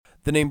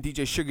The name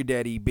DJ Sugar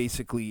Daddy,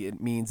 basically,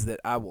 it means that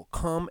I will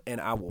come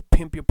and I will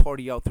pimp your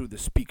party out through the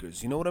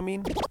speakers. You know what I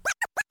mean?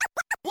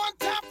 One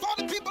time for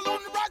the people on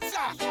the right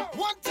side.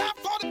 One time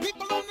for the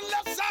people on the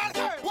left side.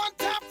 One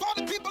time for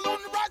the people on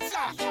the right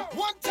side.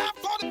 One time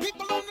for the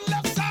people on the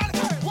left side.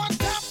 One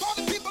time for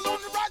the people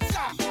on the right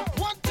side.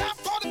 One time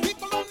for the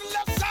people on the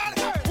left side.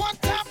 One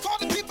time for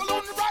the people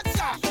on the right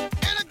side.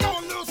 And it go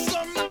a little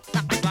something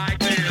like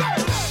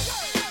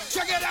this.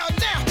 Check it out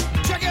now.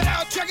 Check it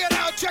out. Check it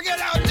out. Check it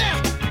out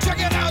now. Check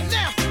it out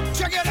now.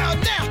 Check it out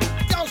now.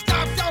 Don't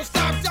stop. Don't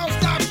stop. Don't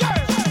stop.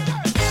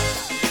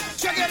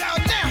 Check it out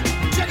now.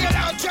 Check it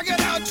out. Check it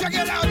out. Check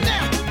it out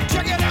now.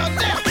 Check it out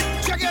now.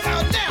 Check it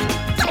out now.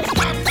 Don't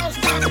stop. Don't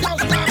stop. Don't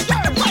stop.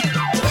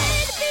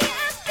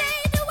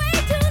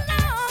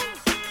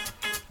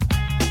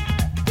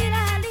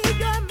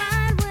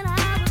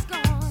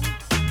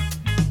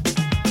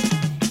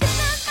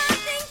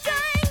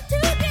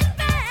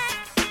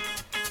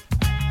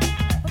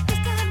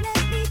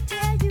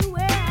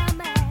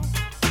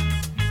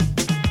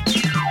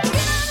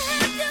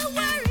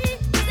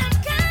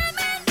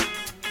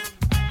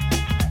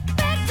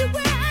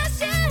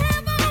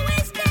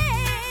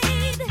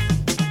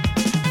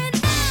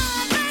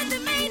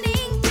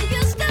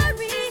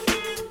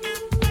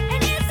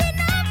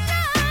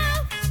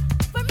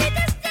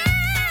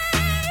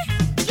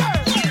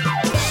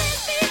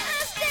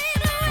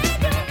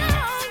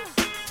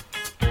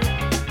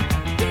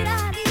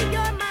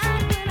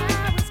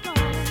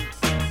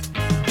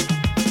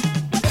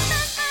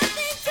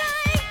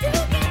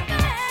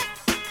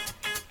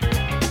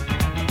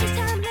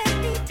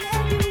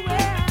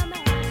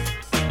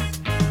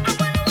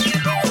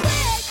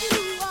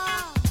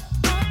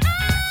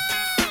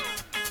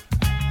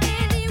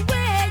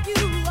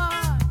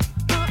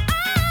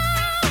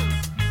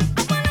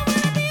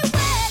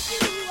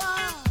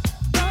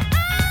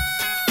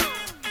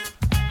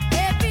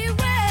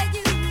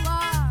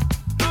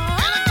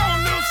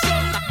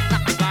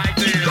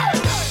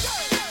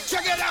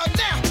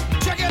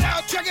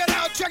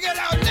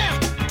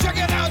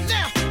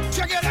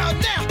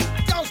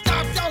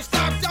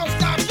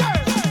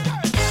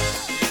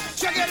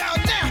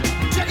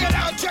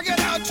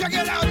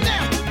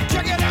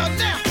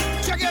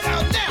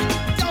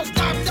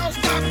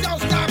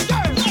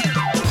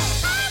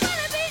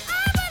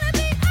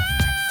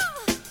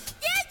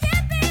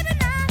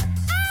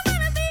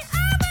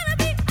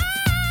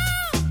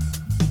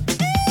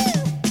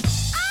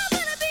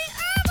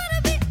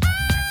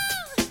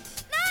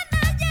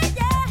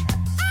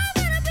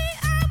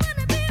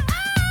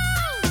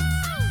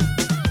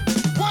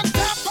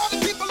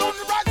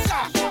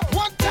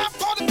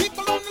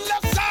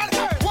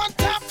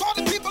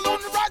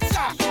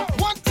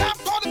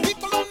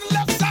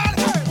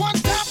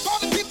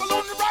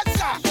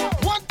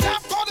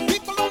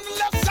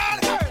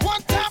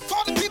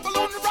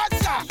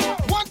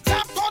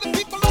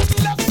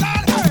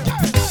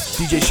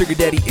 DJ Sugar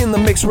Daddy in the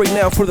mix right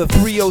now for the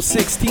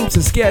 306 Team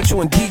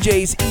Saskatchewan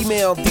DJs.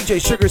 Email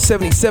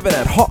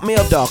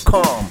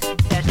djsugar77@hotmail.com.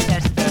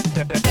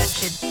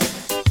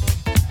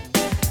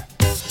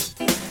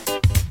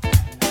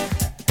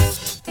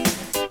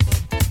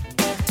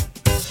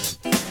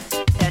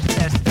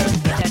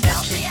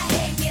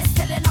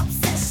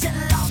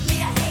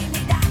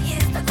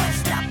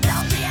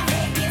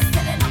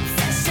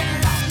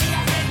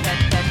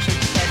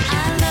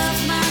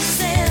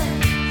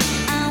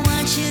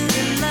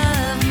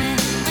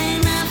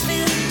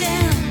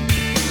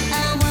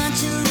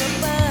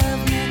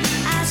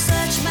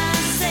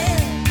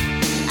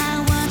 I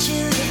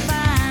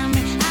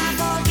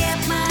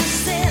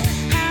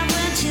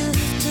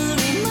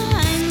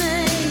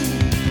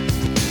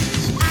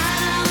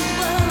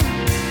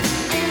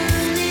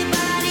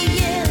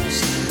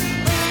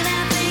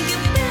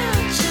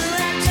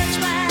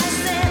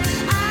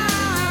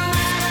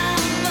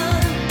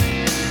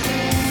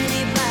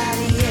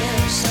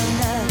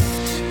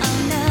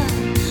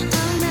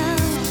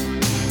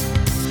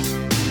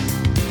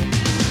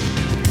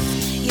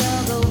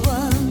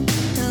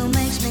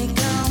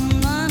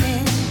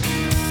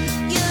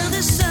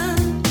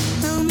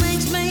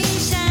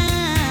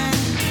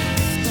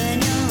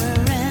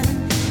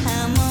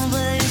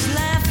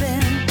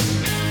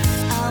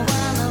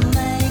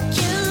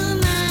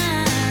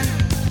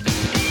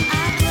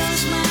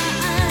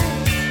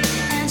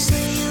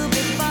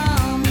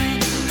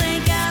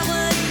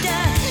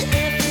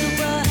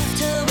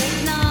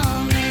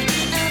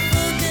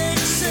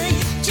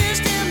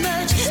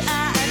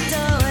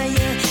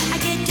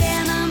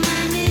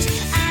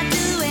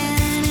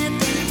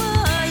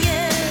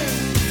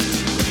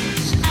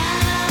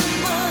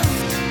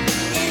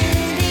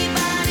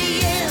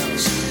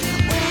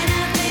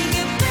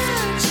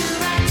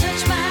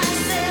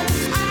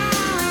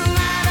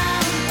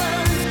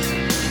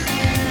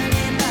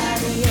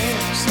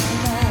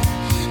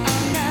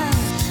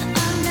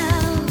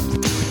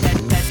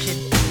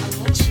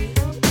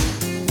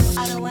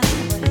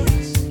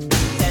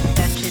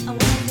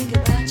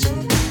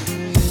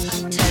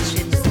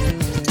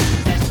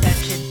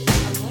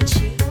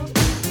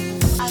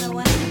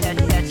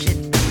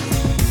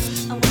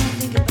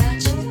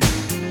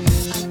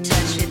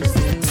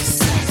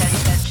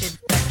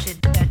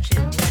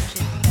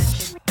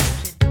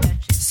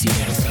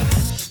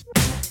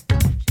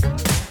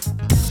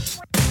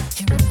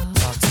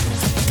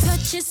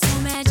you're so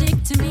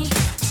magic to me.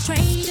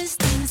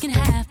 Strangest things can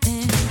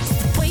happen.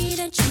 The way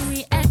that you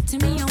react to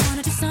me, I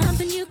wanna do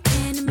something you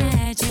can't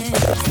imagine.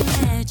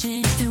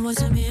 Imagine if there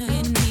was a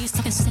million ways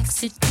talking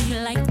sexy to you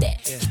like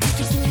that. You think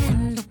you can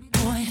handle,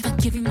 boy, if I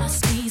give you my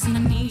squeeze and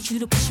I need you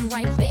to push it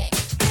right back.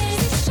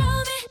 Baby,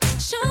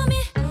 show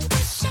me,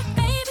 what's your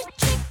favorite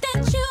trick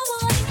that you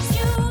want to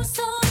use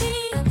on me?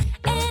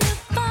 And a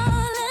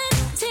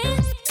volunteer,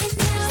 and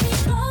now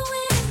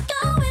we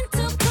going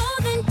to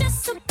cold and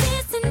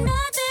disappears and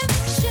nothing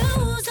but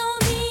shoes on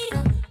me.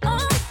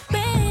 Oh,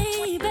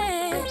 baby.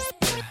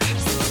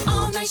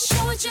 All night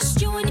show is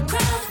just you and the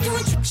crowd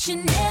doing tricks you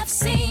never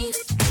seen.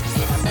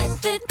 And I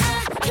bet that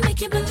I can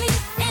make you believe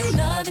in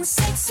love and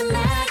sex and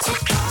magic.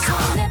 So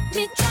let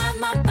me drive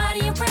my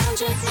body around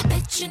you. I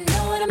bet you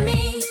know what I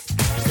mean.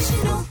 Cause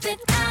you know that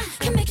I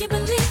can make you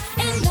believe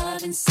in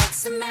love and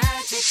sex and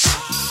magic.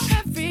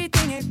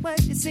 Everything ain't what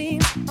it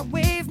seems. I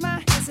wave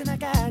my hands and I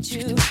got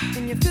you.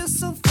 And you feel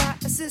so far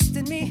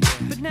assisting me.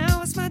 But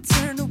now it's my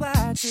turn to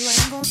watch you. I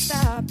ain't gonna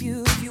stop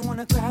you. If you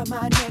wanna grab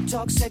my neck,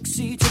 talk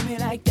sexy to me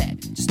like that.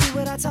 Just do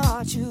what I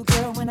taught you,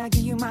 girl, when I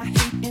give you my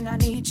heat. And I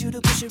need you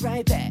to push it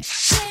right back.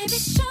 Baby,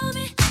 show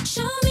me, what's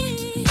your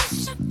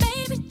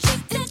favorite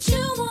trick that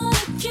you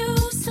wanna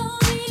use on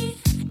me?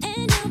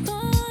 And I'll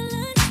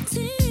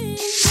volunteer. And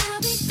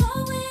I'll be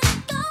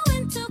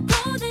going to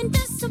cold and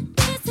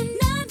disappears and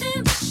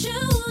nothing but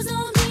shoes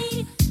on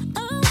me.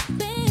 Oh,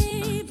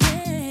 baby.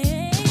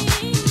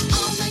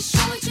 All night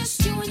show is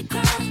just you and the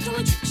crowd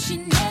doing tricks you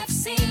never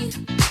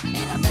seen.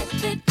 And I bet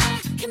that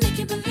I can make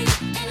you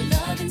believe in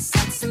love and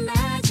sex and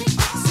magic.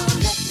 So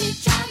let me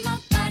drive my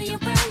body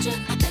around you.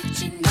 I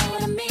bet you know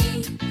what I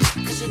mean.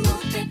 Cause you know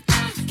that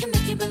I can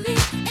make you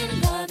believe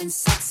in love and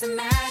sex and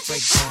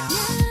magic.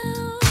 Now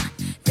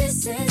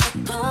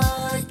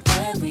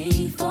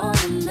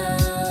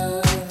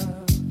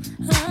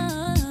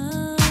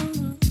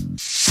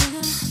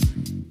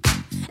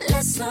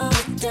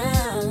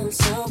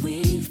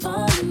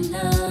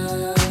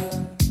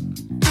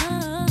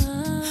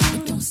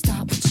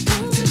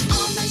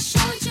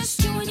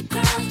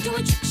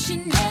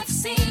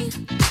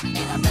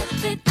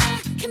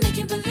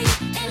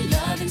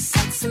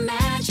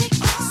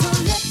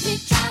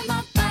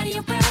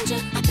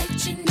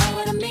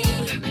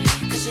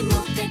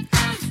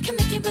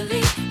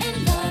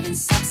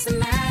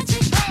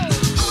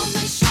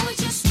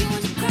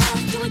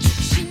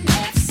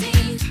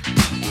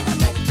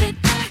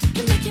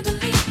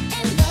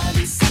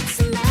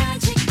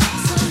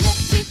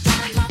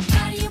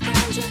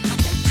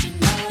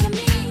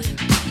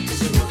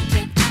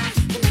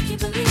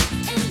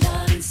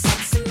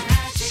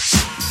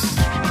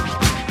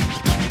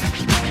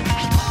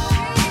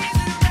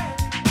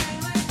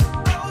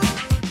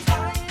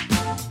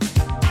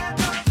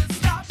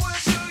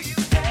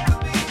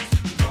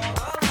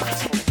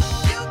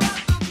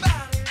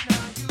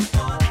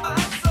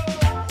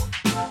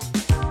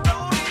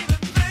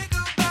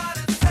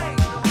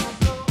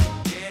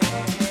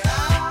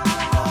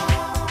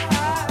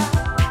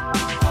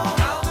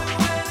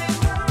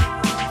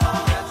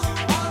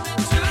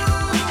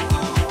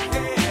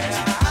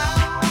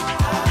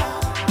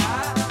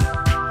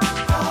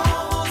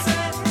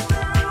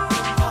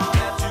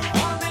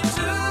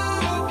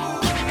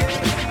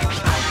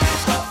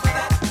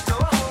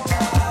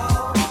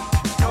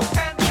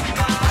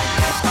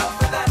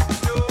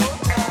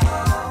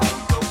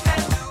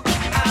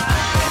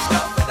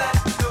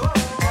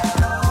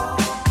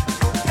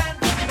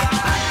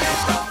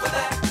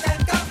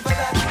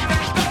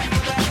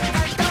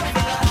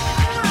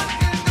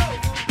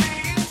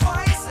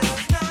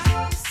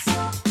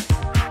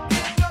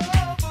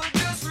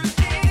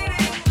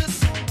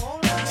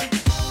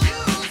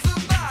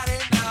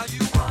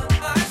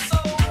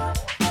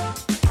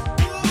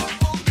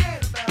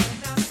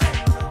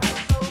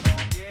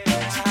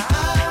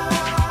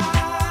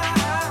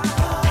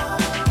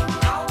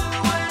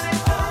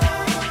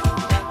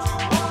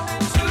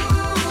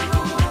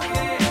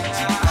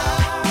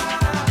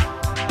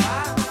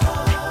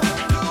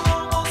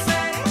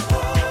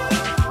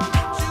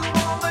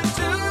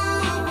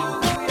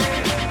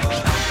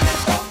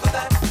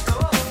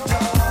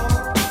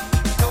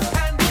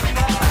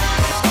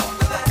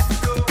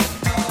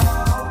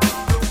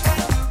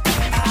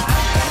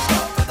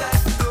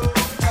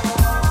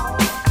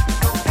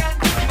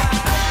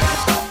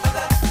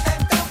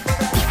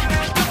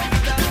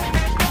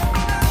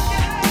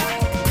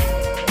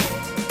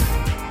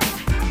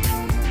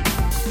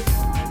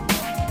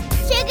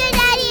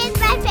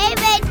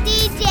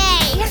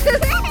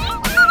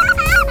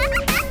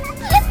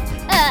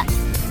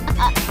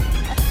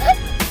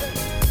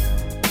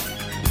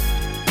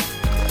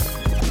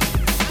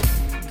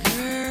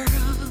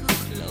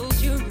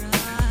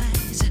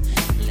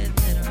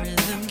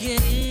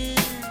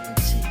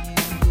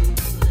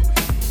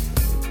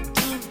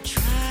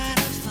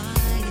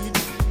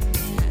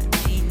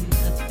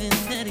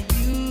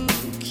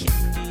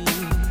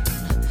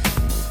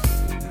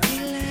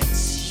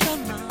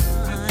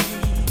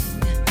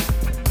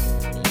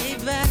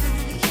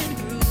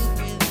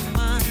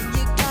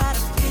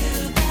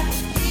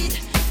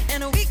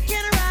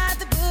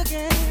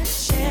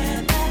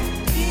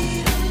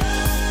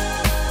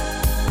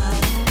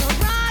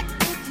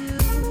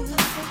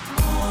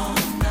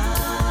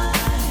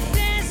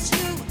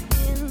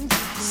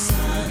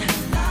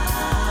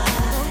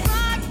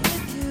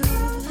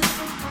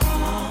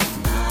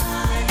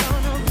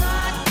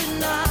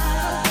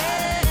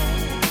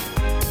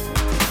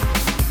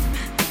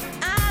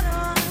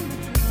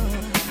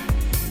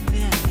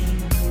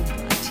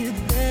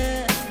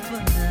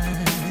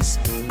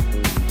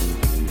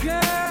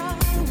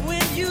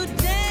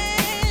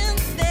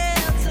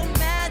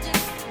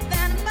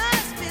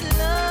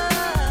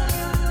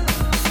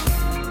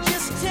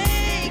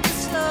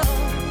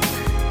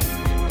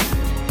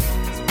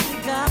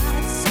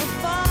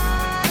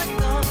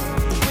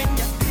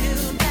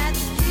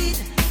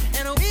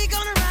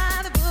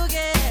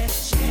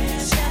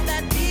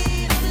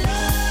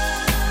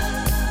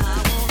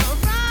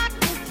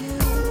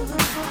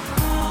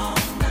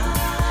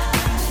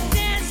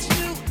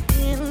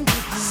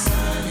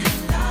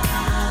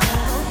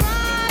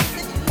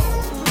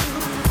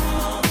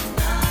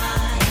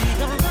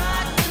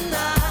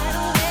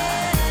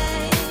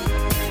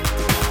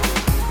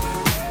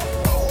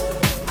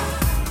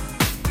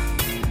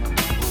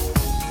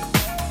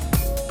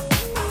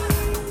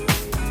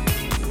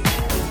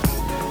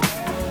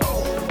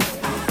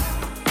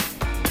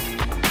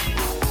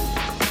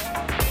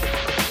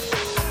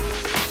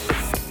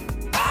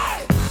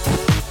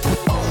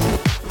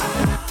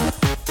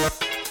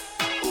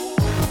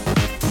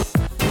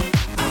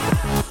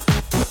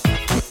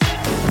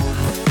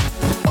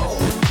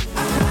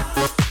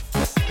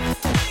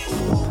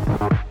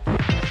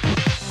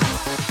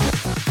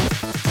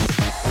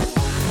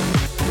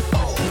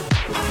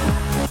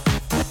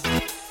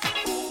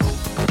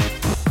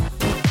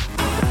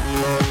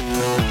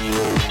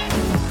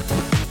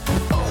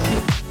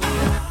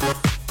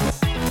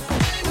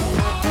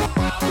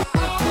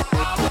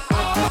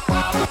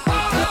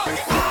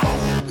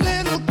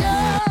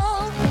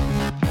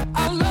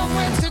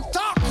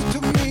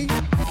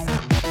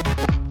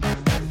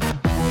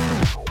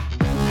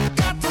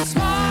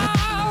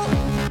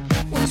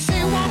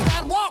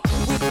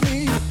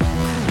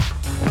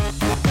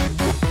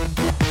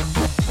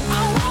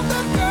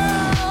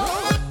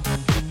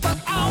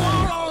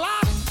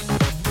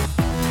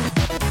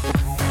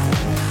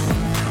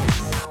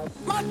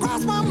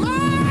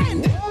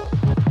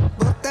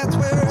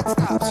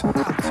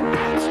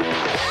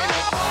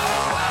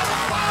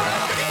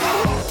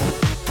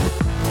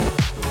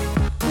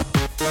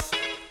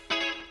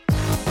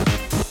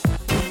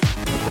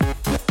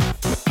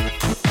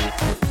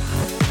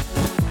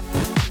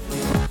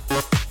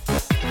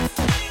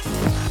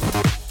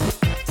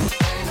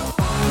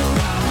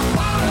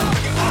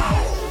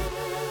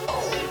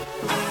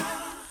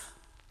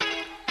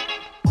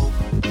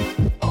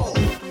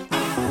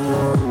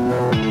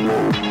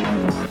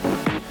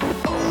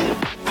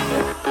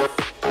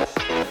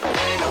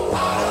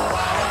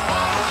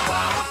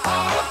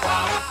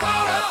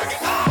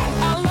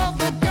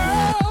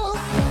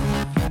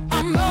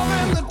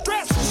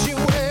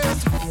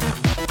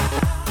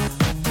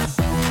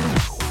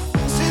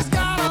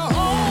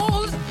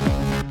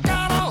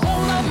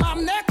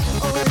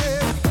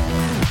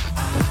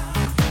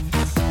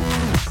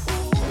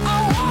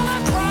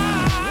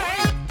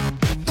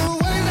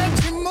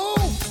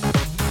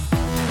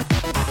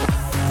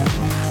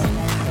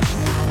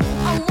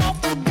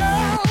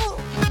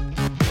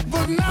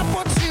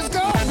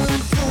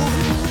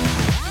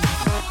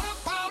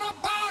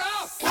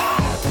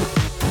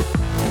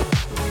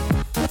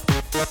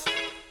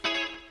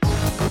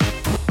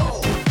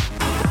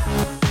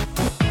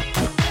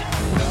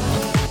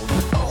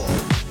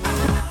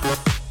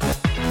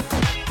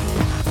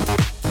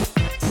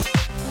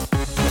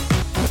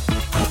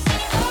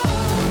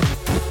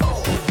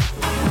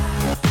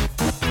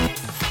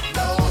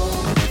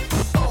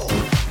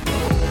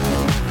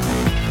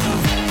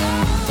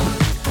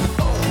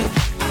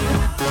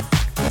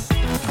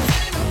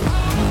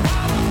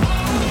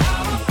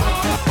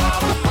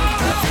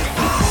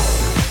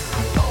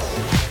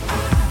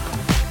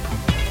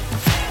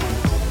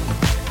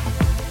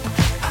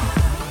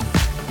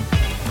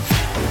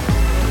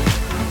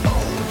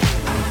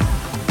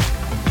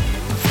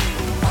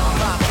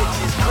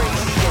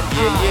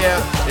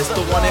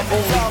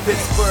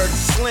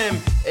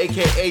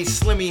aka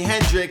Slimmy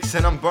Hendrix,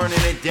 and I'm burning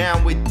it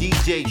down with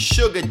DJ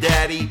Sugar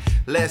Daddy.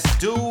 Let's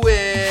do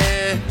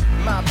it.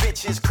 My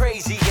bitch is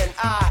crazy and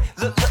I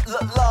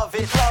love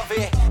it, love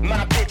it.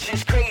 My bitch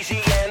is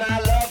crazy and I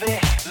love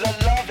it,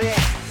 love it.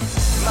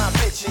 My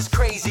bitch is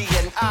crazy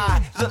and I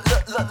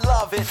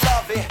love it,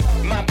 love it.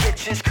 My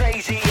bitch is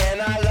crazy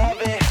and I love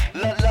it,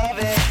 love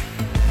it.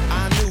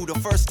 I knew the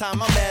first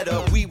time I met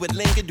her, we would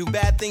link and do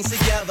bad things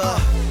together.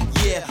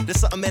 Yeah, there's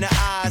something in her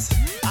eyes.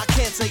 I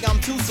can't say I'm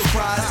too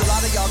surprised. A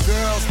lot of y'all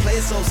girls play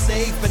it so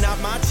safe, but not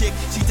my chick.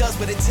 She does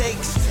what it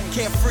takes.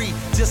 Carefree,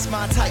 just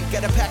my type.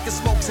 Got a pack of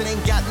smokes and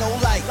ain't got no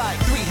light.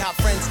 3 hot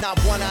friends, not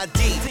one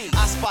ID.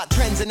 I spot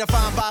trends and they're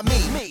fine by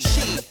me.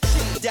 She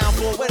down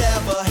for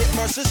whatever. Hit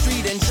Mercer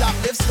Street and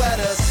shoplift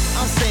sweaters.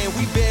 I'm saying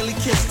we barely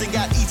kissed and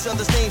got each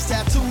other's names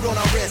tattooed on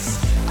our wrists.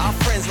 Our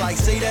friends like,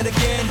 say that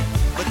again.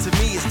 But to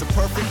me, it's the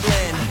perfect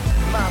blend.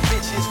 My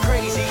bitch is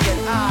crazy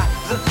and I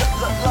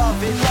love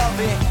it, love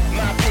it.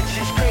 My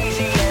bitch is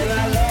crazy and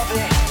I love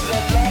it,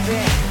 love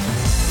it.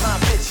 My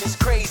bitch is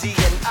crazy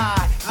and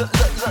I love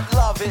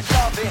it,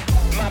 love it.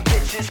 My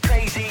bitch is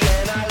crazy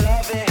and I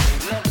love it,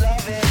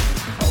 love it.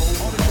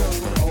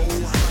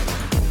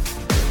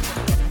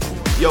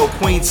 Yo,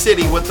 Queen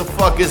City, what the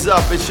fuck is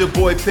up? It's your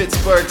boy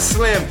Pittsburgh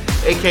Slim,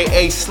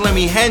 aka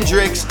Slimmy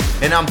Hendrix,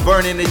 and I'm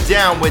burning it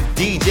down with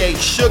DJ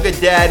Sugar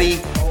Daddy.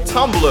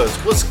 Tumblers,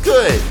 what's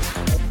good?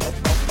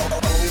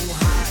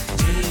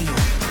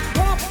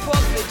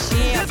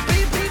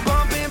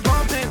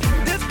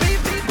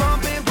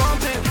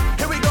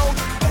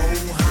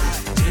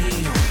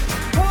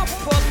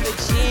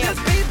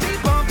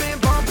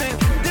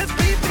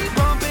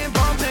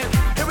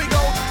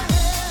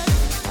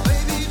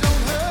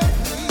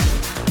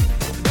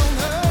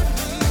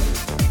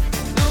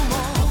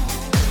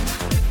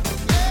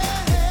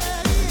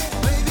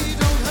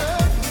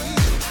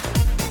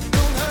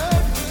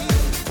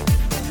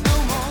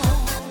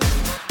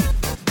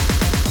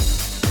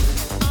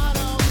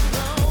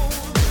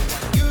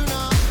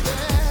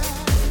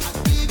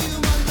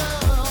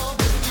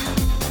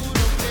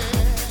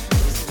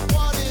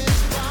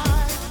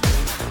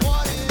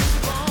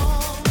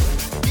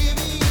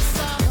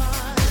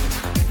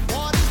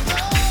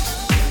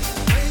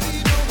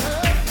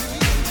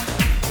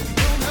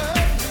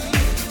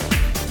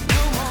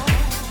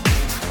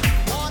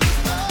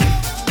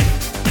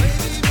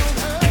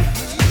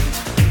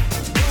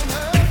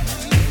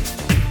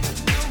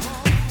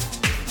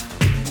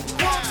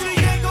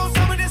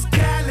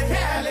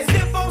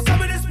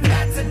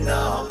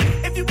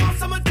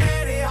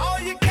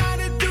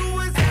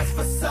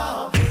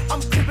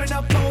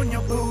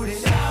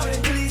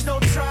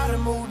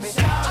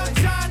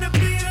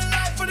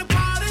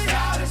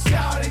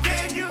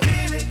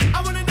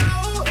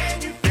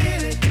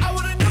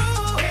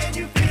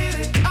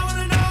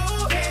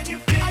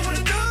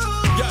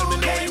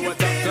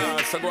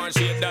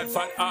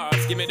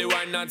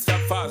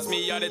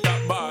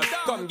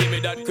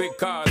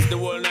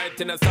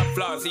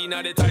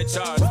 Inna the tight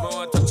shorts,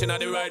 more touching at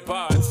the right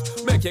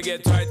parts. Make you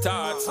get right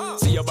thoughts.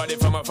 See your body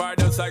from afar,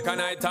 just like a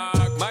night talk.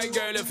 My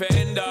girl, if you're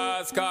in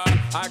the scar,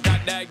 I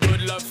got that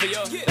good love for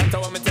you. That's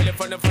how I'ma tell you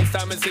from the first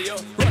time I see you.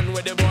 Run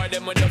with the boy,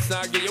 them will just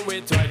not give you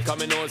it right.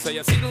 Coming out, so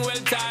you're sitting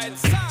well tight.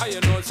 And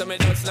you know, so me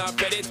just not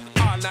fed it.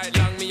 All night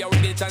long, me I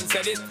read it and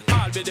said it.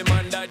 I'll be the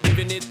man that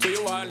giving it to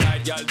you all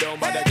night. Y'all don't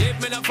bother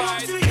give me the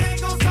fight. You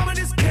ain't gon' some of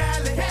this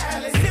Cali.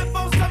 Sip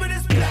on some of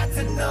this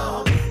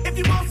platinum. If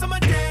you want some of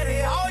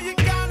daddy, all you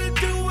gotta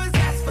do is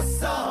ask for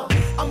some.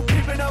 I'm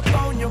creeping up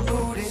on your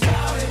booty.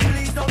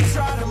 Please don't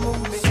try to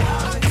move me.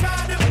 I'm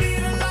trying to be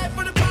the life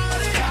of the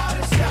party.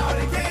 Shout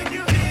it, can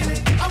you feel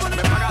it? I wanna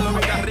know. I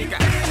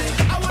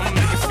wanna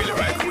make you feel it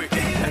right quick.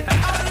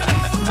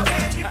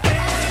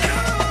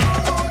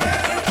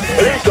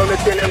 Police on the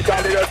thing, them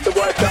call it us the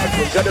boy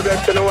talking. Got the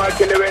best in the world,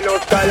 there ain't no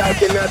style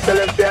like it. Now tell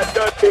them say I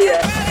dirty,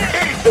 yeah.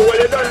 Easy, well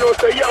they don't know,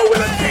 so yo,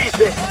 when I tease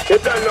it, they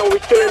don't know we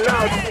chilling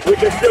out with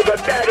the Sugar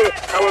Daddy,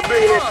 and we're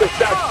bringing it to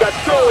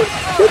Saskatoon.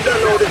 They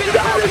don't know this is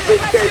the hottest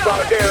big tape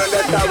out there, and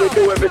that's how we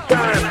do every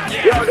time.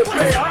 Yo, the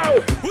play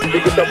house,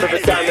 pick it up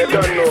every time, they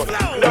don't know.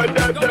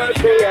 Don't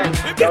dirty, yeah.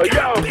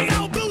 Yo.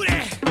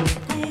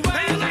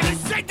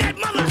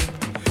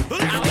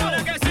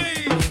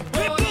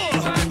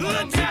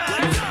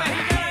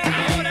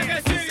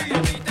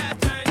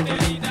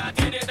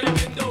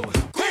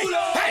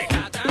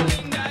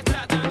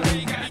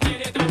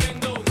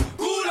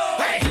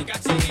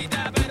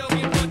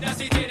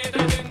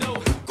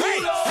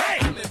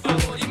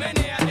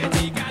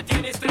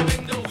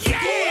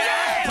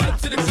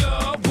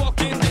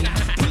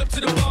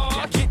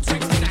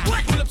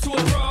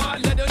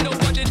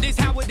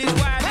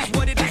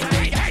 What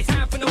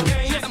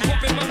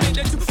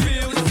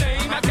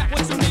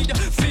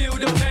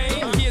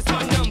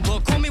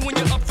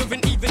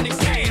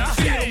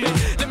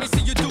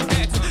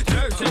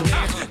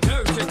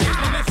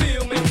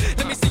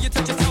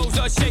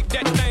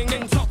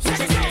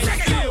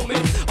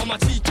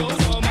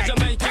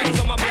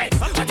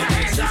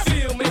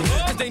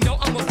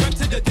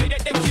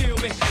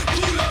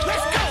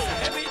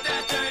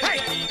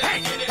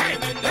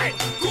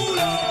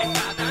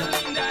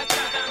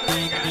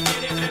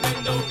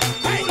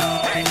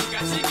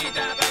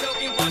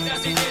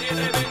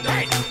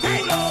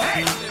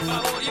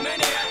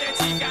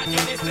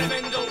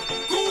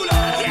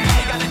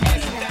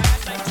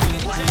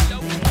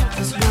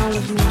all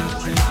of me.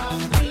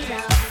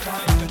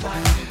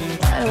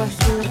 Why do I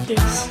feel like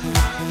this?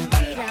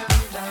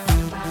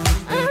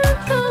 I'm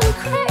going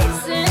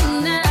crazy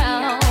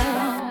now.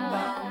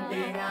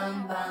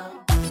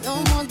 No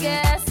more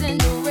gas in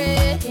the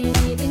red, can't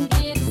even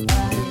get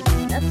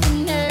started.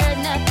 Nothing heard,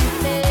 nothing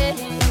said,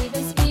 can't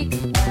even speak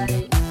about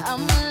it.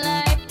 I'm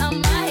alive, on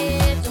my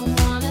head, don't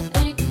wanna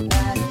think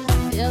about it.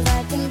 Feels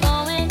like I'm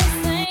going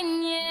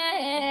insane,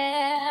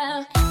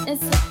 yeah.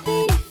 It's a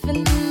thief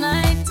in the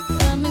night to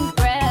come and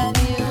grab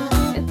you.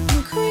 It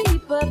can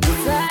creep up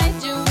inside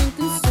you and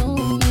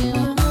consume you.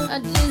 A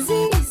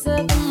disease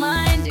of the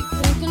mind, it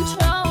can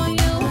control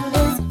you.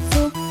 It's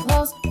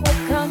supposed to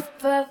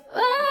comfort.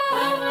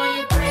 Under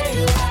your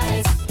pretty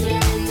lights,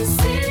 here in the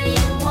city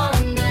of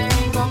wonder,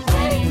 ain't gon'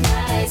 play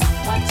nice.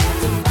 Watch out,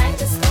 you might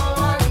just go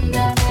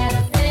under.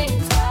 Better think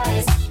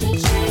twice. Make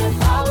sure your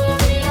power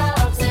be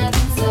up,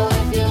 so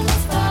if you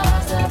must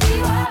pause, I'll be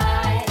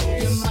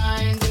wise. Your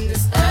mind and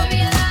disturb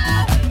your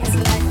life. It's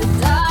like the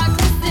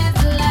darkness is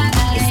the light.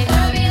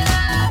 Disturb your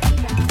life.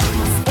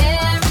 I'm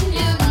scaring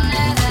you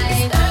tonight.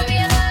 Disturb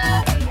your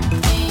life.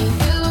 Ain't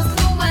used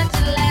to what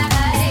you like.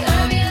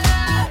 Disturb your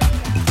life.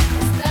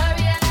 Disturb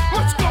your life.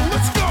 Let's go,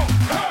 let's go.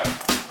 Hey,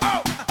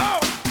 oh,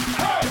 oh,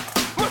 hey.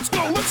 Let's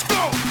go, let's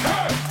go.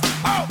 Hey,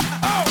 oh,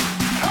 oh,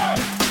 hey.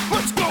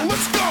 Let's go,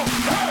 let's go.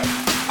 Hey,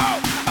 oh,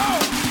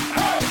 oh,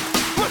 hey.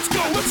 Let's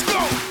go, let's go.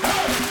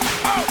 Hey,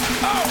 oh,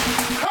 oh,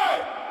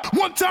 hey.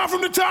 One time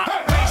from the top.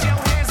 Raise your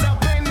hands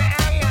up in the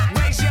air.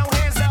 Raise your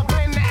hands up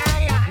in the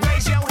air.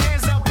 Raise your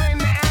hands up in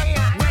the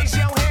air. Raise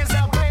your hands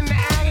up in the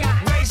air.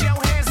 Raise your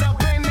hands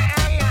up in the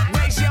air.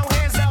 Raise your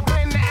hands up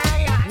in the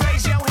air.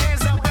 Raise your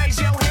hands up. Raise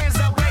your hands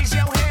up. Raise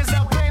your hands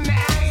up in the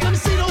air. Let me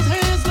see those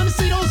hands, let me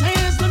see those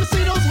hands, let me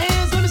see those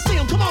hands, let me see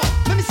them, come on.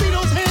 Let me see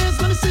those hands,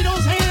 let me see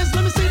those hands,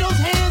 let me see those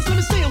hands, let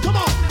me see them, come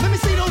on. Let me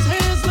see those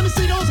hands, let me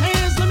see those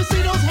hands, let me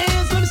see those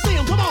hands, let me see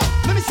them, come on.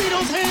 Let me see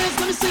those hands,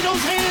 let me see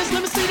those hands,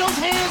 let me see those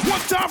hands.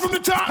 One time from the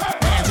top.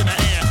 Hands in the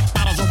air,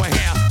 bottles over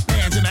here.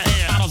 Hands in the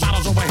air,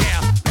 bottles over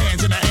here.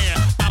 Hands in the air,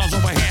 bottles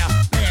over here.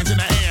 Hands in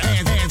the air,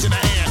 hands in the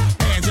air,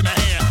 hands in the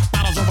air,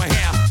 bottles over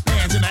here.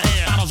 Hands in the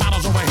air,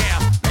 bottles over here.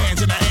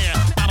 Hands in the air,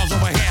 bottles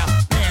over here.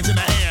 Hands in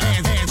the air,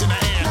 hands in the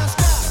air.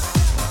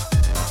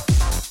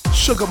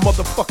 Sugar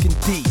motherfucking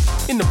D,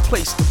 in the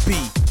place to be.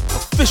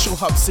 Official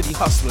Hub City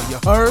Hustler, you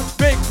heard?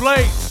 Big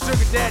Blaze,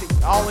 Sugar Daddy,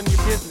 all in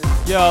your business.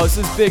 Yo, this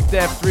is Big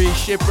Def 3,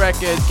 Ship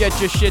Records. Get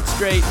your shit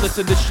straight,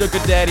 listen to Sugar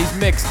Daddy's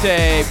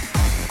mixtape.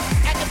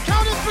 At the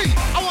count of three,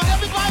 I want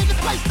everybody in the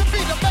place to be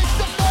to make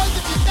some noise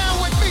if you're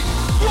down with me.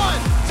 1,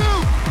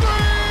 2, 3.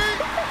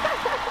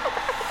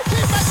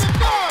 Keep making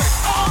noise.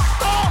 Oh,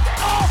 oh,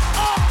 oh,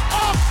 oh,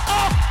 oh,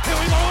 oh. Here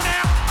we go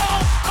now. Oh,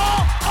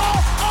 oh, oh,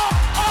 oh,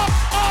 oh,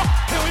 oh.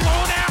 Here we go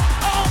now.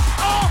 Oh,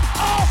 oh,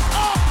 oh,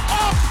 oh,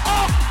 oh,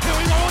 oh. Here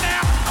we go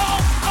now. Oh,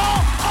 oh,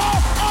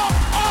 oh, oh,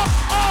 oh,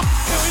 oh.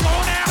 Here we go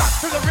now. Rock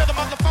to the rhythm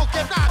of the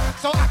funky knock,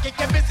 so I can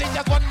get busy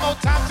just one more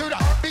time to the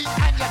beat,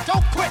 and you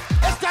don't quit.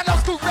 It's that old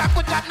school rap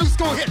with that new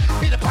school hit.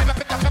 Be the piper,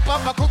 pick the pep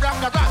up, a cool rap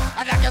the rock,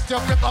 and I can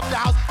still rip up the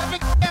house. Every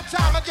damn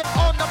time I get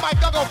on the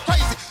mic, I go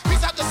crazy.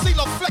 Peace out the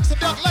CeeLo, Flex, and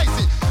Doug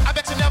Lazy. I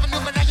bet you never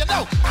knew, but now you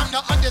know. I'm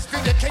the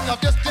undisputed king of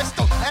this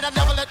disco, and I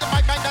never let the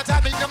mic make that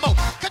time me no more.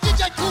 Cause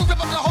DJ Cool rip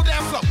up the whole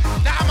damn flow.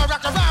 Now I'ma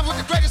rock around with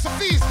the greatest of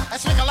fees, and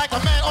swing it like a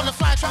man on the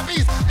flying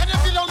trapeze. And if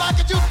you don't like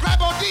it, you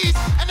grab on these,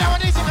 and now I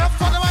need some help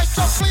for the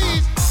maestro,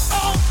 please.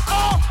 Oh,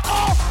 oh,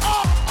 oh,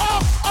 oh,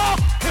 oh, oh.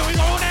 Here we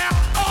go now.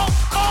 Oh,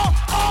 oh,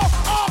 oh,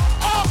 oh,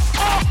 oh,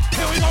 oh.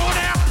 Here we go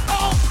now.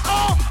 Oh,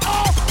 oh,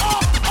 oh,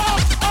 oh, oh,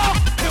 oh.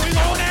 Here we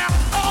go now.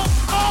 Oh,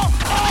 oh,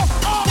 oh,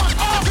 oh, oh,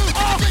 1, 2,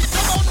 3,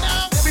 come on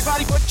now.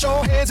 Everybody put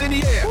your hands in the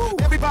air.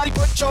 Everybody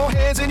put your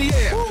hands in the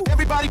air.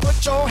 Everybody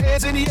put your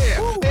hands in the air.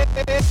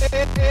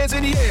 Hands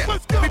in the air.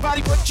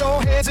 Everybody put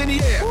your hands in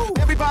the air.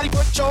 Everybody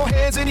put your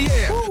hands in the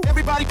air.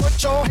 Everybody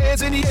put your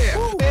hands in the air.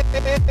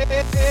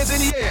 Hands in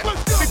the air.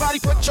 Everybody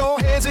put your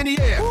hands in the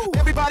air.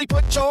 Everybody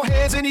put your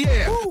hands in the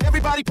air.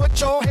 Everybody put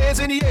your hands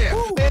in the air.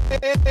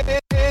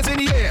 Hands in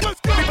the air.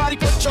 Everybody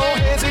put your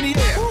hands in the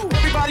air.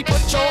 Everybody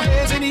put your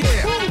hands in the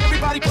air.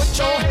 Everybody put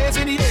your hands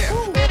in the air.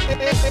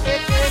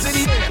 Hands in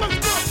the air.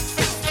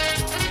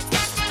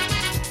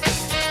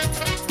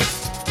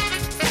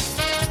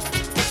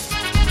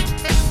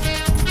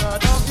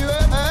 Don't you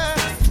ever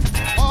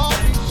all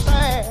be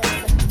sad.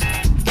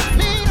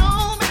 Lean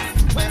on me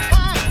when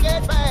times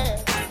get bad.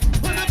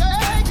 When the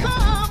day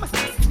comes,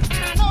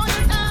 know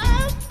you're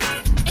down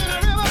in a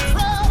river of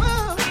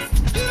trouble.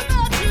 You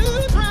got to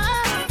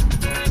drown.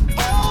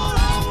 Hold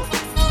on,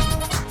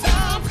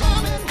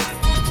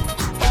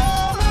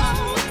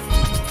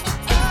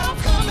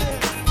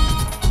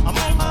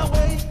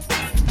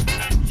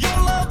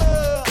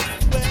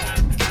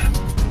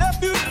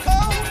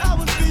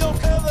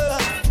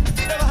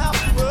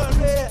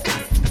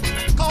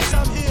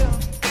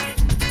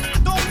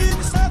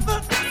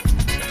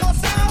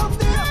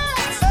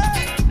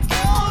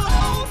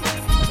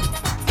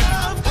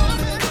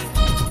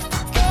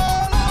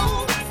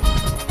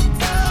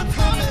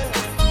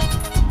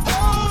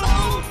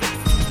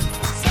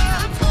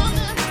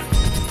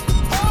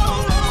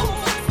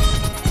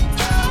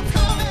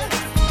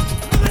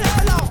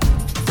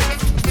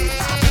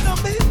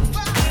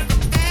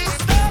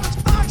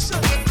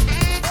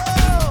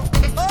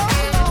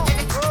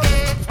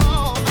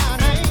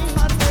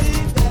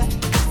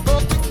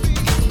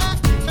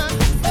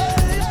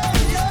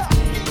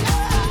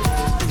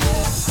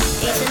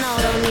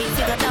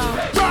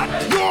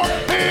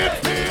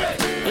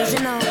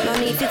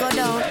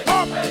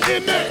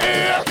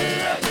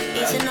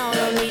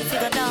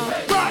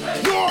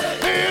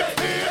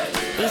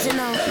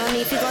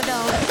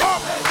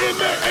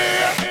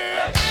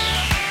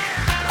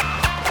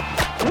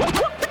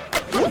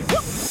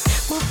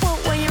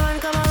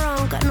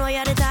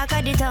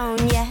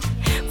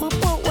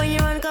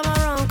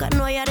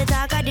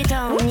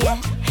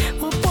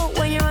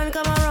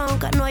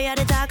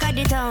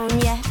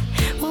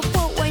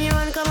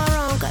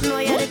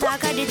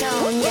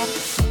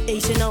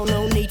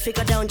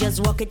 down,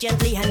 just walk it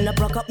gently and no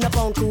broke up no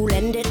bone.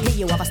 Cool-endedly,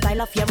 you have a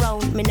style of your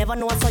own. Me never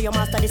know I saw you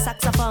master the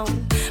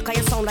saxophone. Cause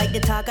you sound like the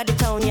talk of the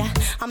town, yeah.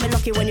 I'm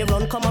lucky when you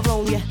run, come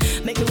around, yeah.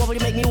 Make me wobble, you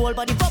make me whole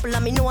body bubble.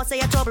 And me know I say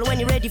a trouble when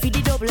you're ready for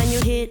the double. And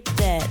you hit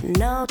that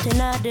note in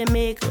the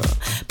maker.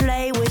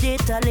 Play with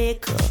it a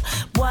little.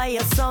 Why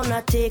you so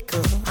not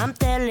tickle? I'm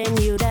telling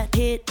you that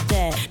hit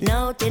that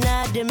note in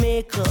the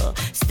maker.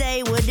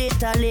 Stay with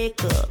it a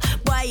little.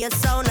 Why you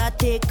so not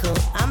tickle?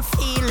 I'm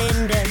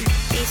feeling them.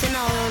 Easy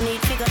now, no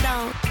need to go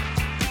down.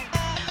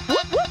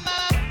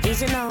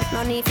 Easy now,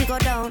 no need to go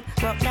down.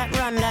 Rock that,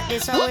 run that,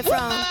 this how we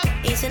from.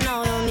 Easy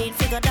now, no need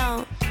to go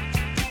down.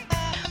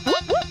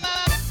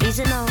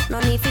 Easy now, no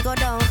need to go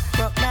down.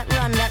 Rock that,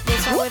 run that,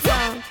 this how we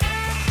from.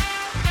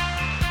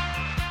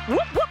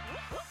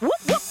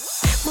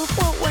 Whoop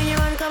whoop when you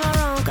run, come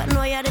around, cause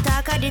know you're the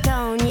talk of the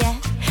town, yeah.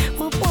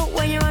 Whoop whoop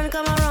when you run,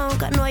 come around,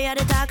 cause know you're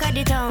the talk of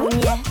the town,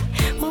 yeah.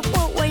 Whoop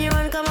whoop when you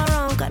run, come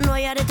around, cause know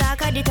you're the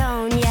talk of the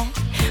town, yeah.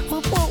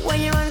 Whoop whoop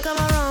when you run, come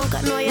around,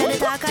 cause know you're the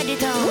talk of the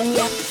town,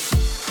 yeah.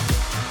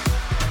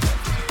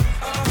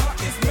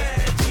 It's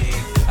magic.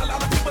 A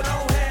lot of people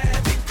don't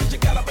have it, cause you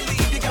gotta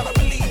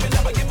believe and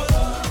never give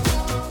up.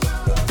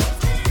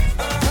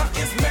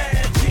 It's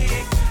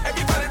magic.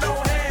 Everybody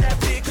don't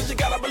have it, cause you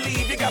gotta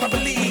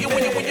believe.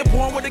 And when you're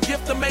born with a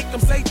gift to make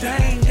them say,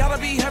 dang, gotta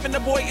be having the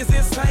boy is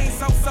insane.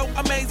 So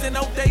amazing.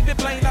 Oh, David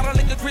Blaine, not a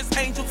nigga Chris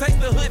Angel, taste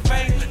the hood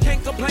fame.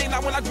 Can't complain,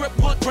 not when I drip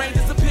wood grain.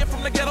 Disappear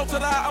from the ghetto to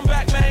the I'm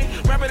back, man.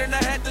 Rabbit in the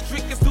hat, the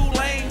trick is too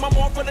lame. I'm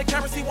more for the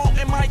currency, won't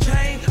in my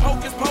chain.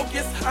 Hocus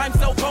pocus, I'm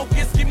so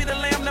focused. Give me the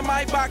lamb, the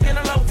my back, and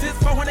a lotus.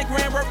 400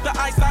 grand worth the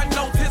ice, I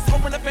notice.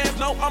 Hoping the fans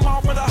know I'm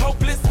all for the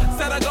hopeless.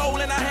 Set a goal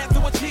and I had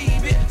to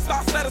achieve it.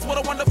 Star status, what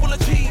a wonderful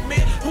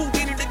achievement. Who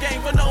needed the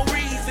game for no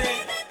reason?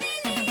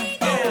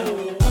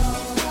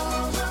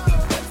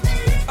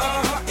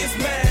 It's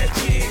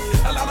magic.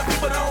 A lot of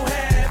people don't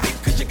have it,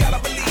 cause you gotta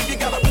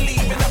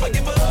believe and never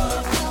give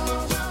up.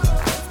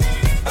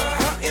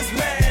 It's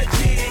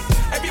magic.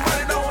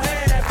 Everybody don't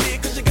have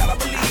it, cause you gotta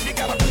believe.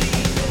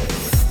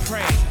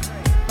 Pray.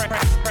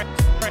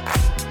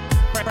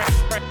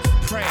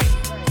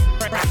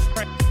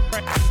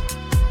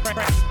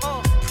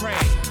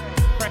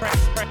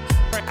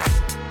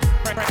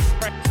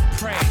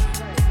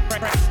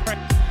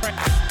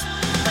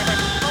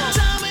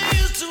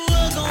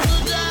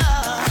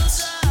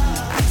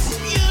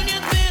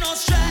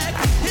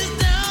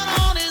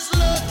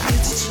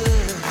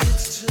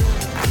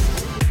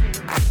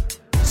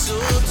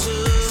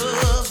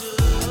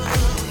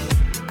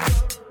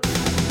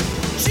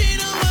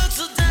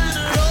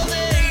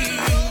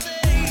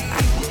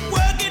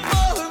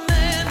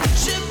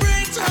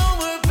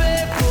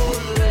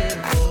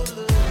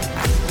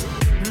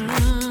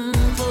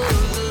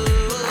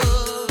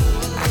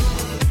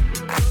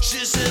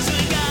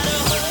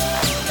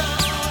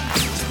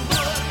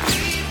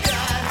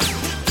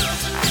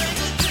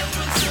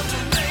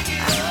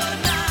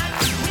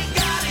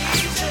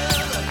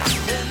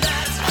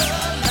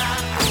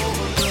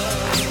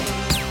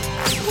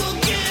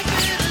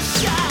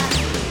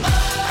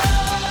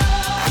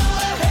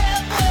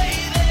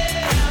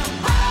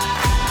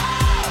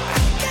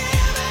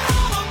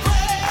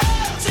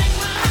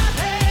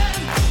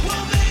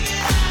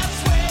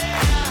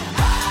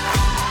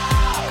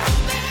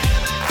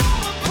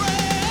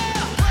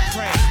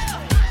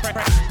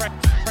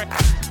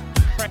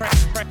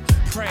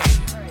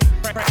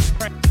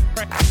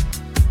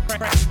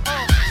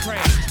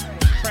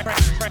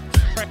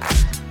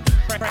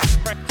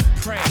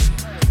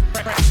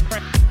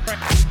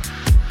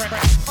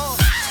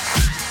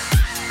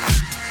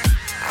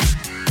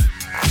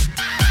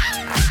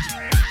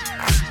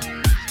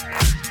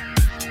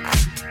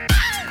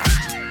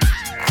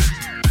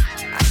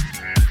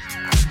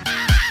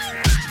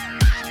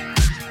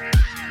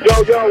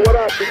 Yo, what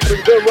up? This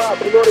is Good Rock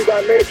from Naughty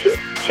by Nature.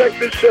 Check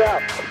this shit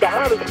out. The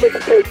hottest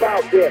mixtape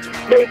out there.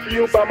 Made for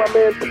you by my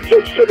man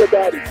DJ Sugar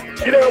Daddy.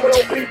 You know what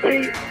OPP?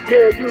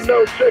 Yeah, you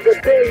know Sugar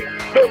D.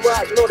 Good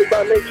Rock, Naughty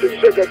by Nature,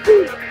 Sugar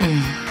D.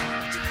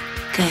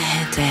 Go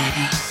ahead,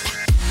 Daddy.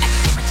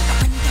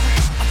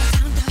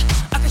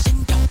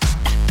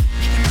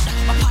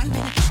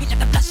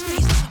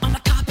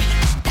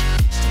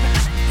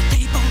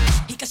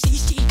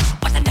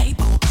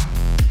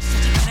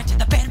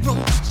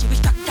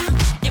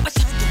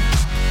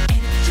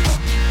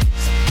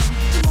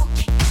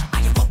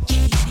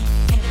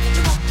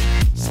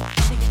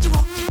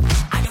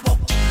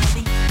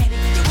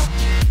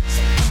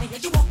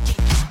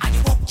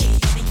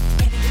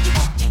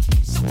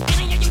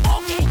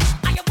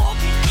 Are you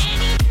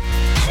walking?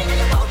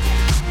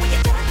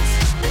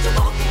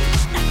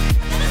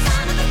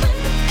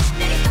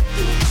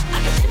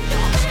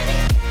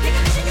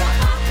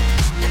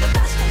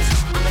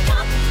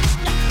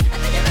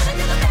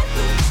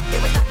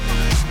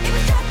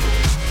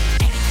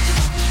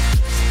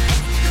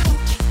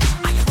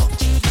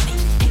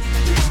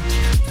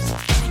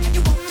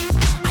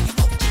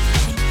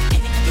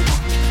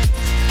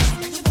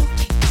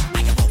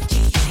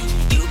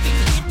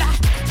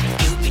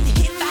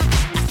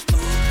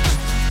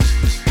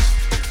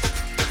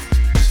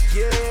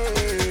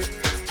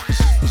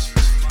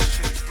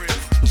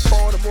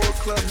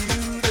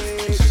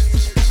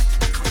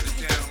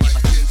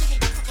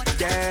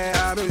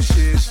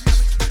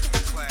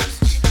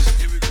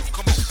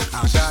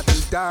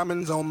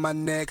 diamonds on my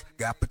neck,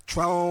 got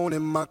Patron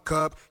in my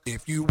cup.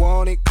 If you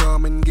want it,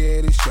 come and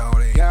get it,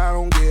 shorty. I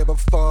don't give a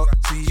fuck.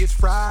 See, it's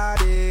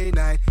Friday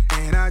night,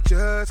 and I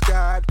just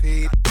got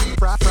paid.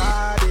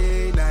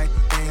 Friday night,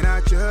 and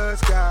I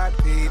just got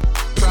paid.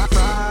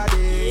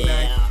 Friday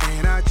night,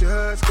 and I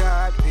just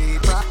got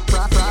paid.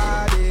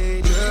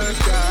 Friday,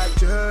 just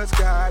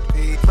got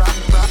paid.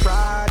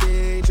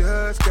 Friday,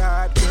 just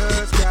got paid.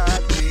 Just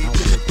got paid.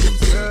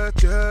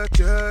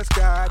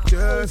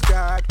 Just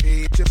got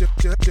paid. Just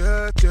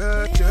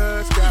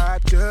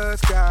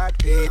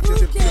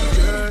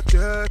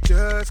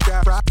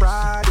got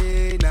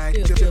Friday night.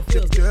 Just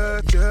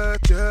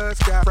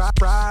got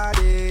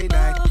Friday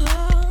night.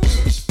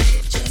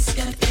 Just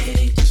got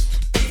paid.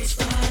 It's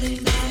Friday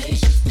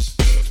night.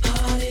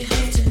 Party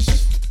hunting.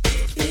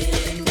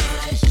 Feeling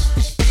right.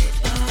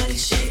 Body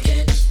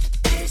shaking.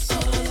 It's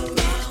all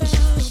around.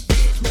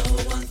 No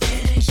one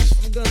thing.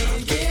 I'm gonna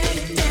get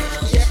it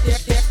down.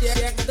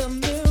 Check the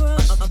mirror.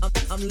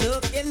 I'm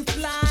looking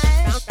fly.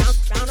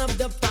 Count up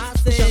the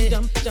posse.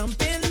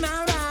 Jump in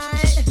my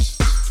ride.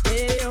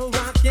 Stay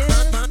rocking. A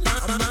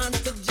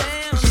monster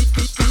jam.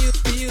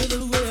 Feel the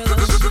rhythm.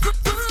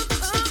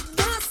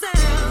 The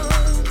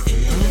sound.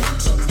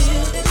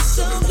 Feeling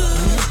so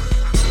good.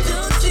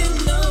 Don't you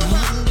know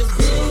I'm just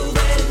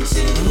grooving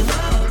to the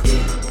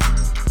beat?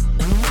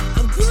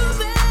 I'm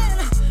grooving.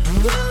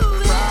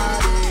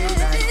 Friday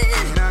night,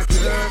 and I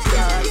just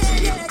got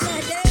paid.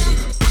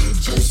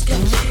 Just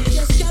got paid.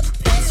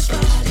 It's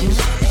Friday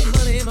night.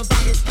 Money in my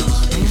pocket.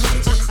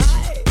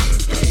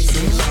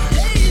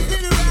 Blazing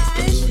right.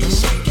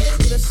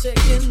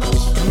 Shaking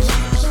all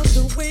around.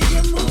 The way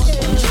you move.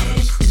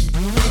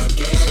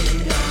 Get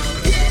down.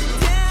 Get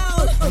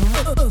down.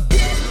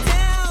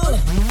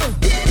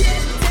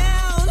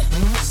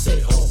 Say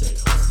ho.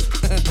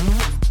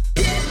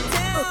 Get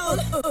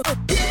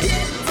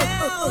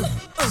down.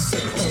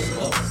 Say ho.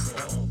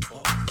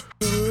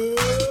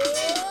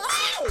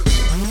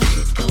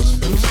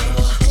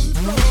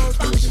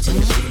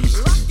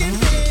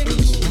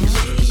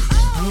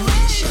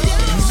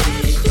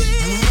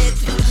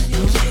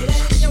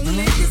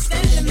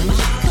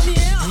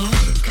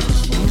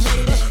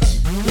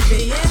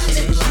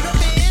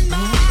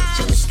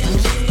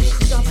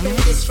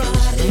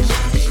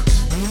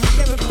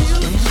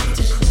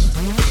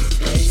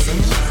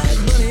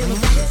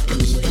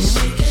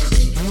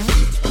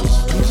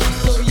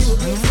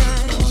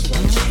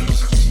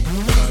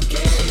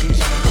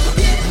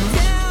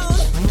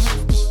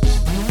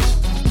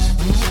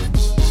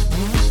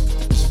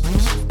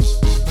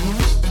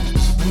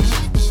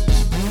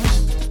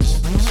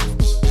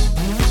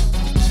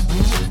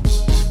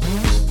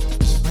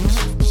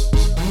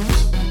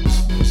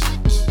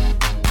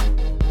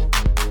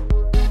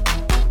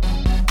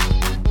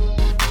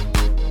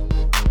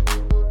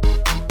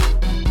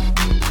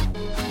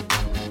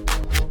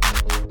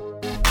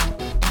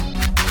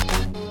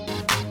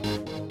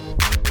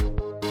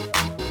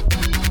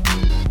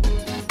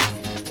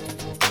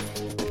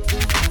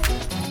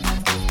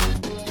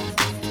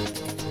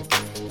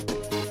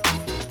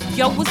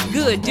 Yo, what's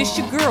good? This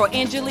your girl,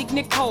 Angelique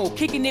Nicole,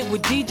 kicking it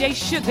with DJ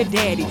Sugar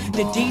Daddy,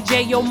 the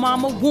DJ your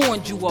mama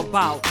warned you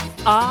about.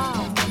 I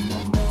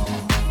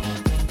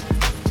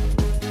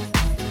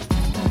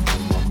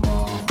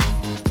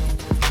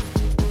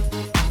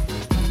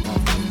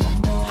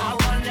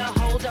wanna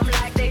hold 'em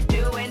like they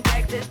do in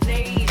Texas,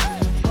 please.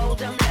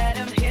 Fold 'em, let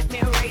 'em hit me,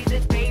 raise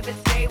it, baby,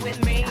 stay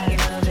with me. I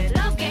love it.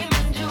 Love game,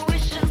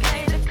 intuition,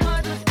 play the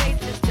cards with space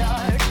to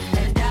start.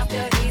 And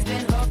after he's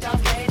been hooked, I'll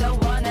play the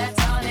one that's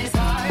on his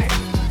heart.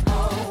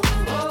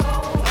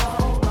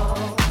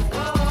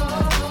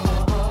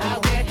 I'll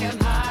get him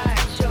high,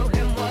 show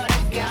him what I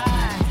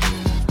got.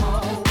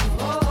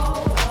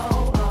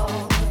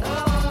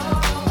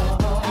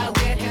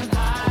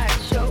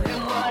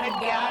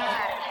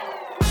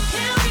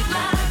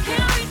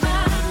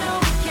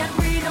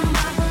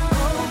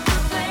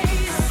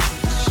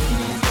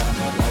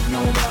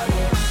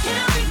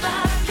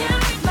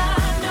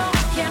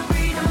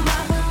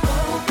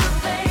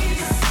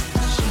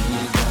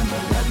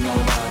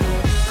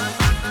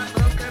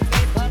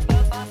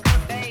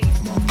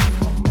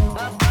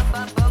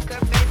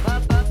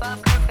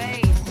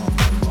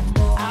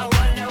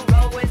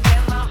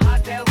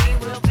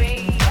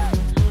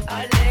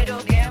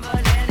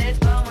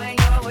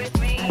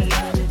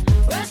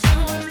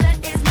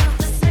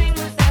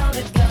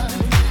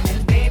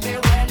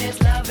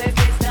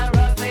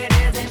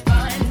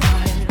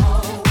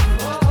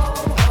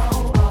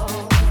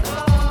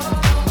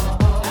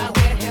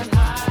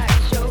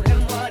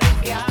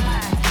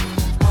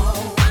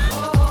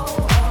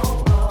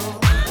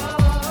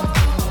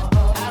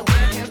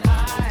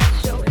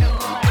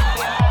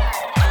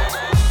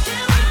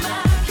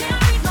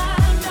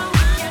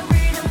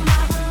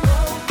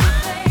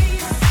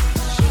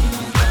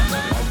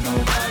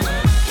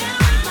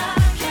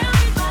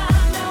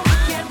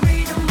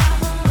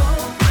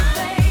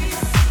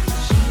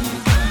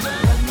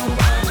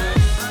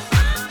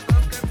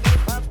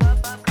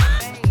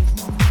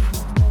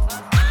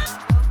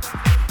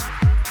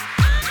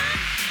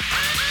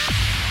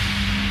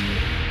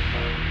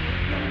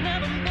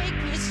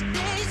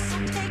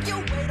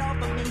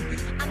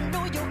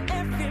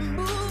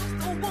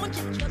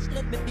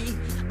 me be.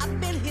 I've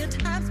been here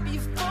times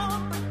before,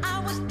 but I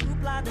was too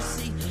blind to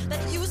see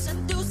that you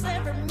seduce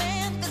every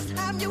man. This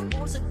time you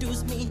won't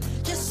seduce me.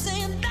 You're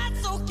saying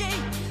that's okay.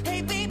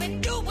 Hey baby,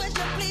 do as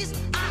you please.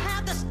 I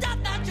have the stuff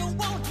that you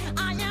want.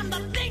 I am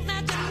the thing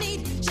that you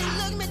need. She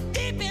looked me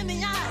deep in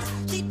the eyes.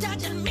 She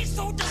touching me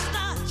so to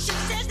start. She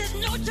says there's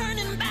no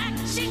turning back.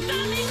 She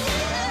got me.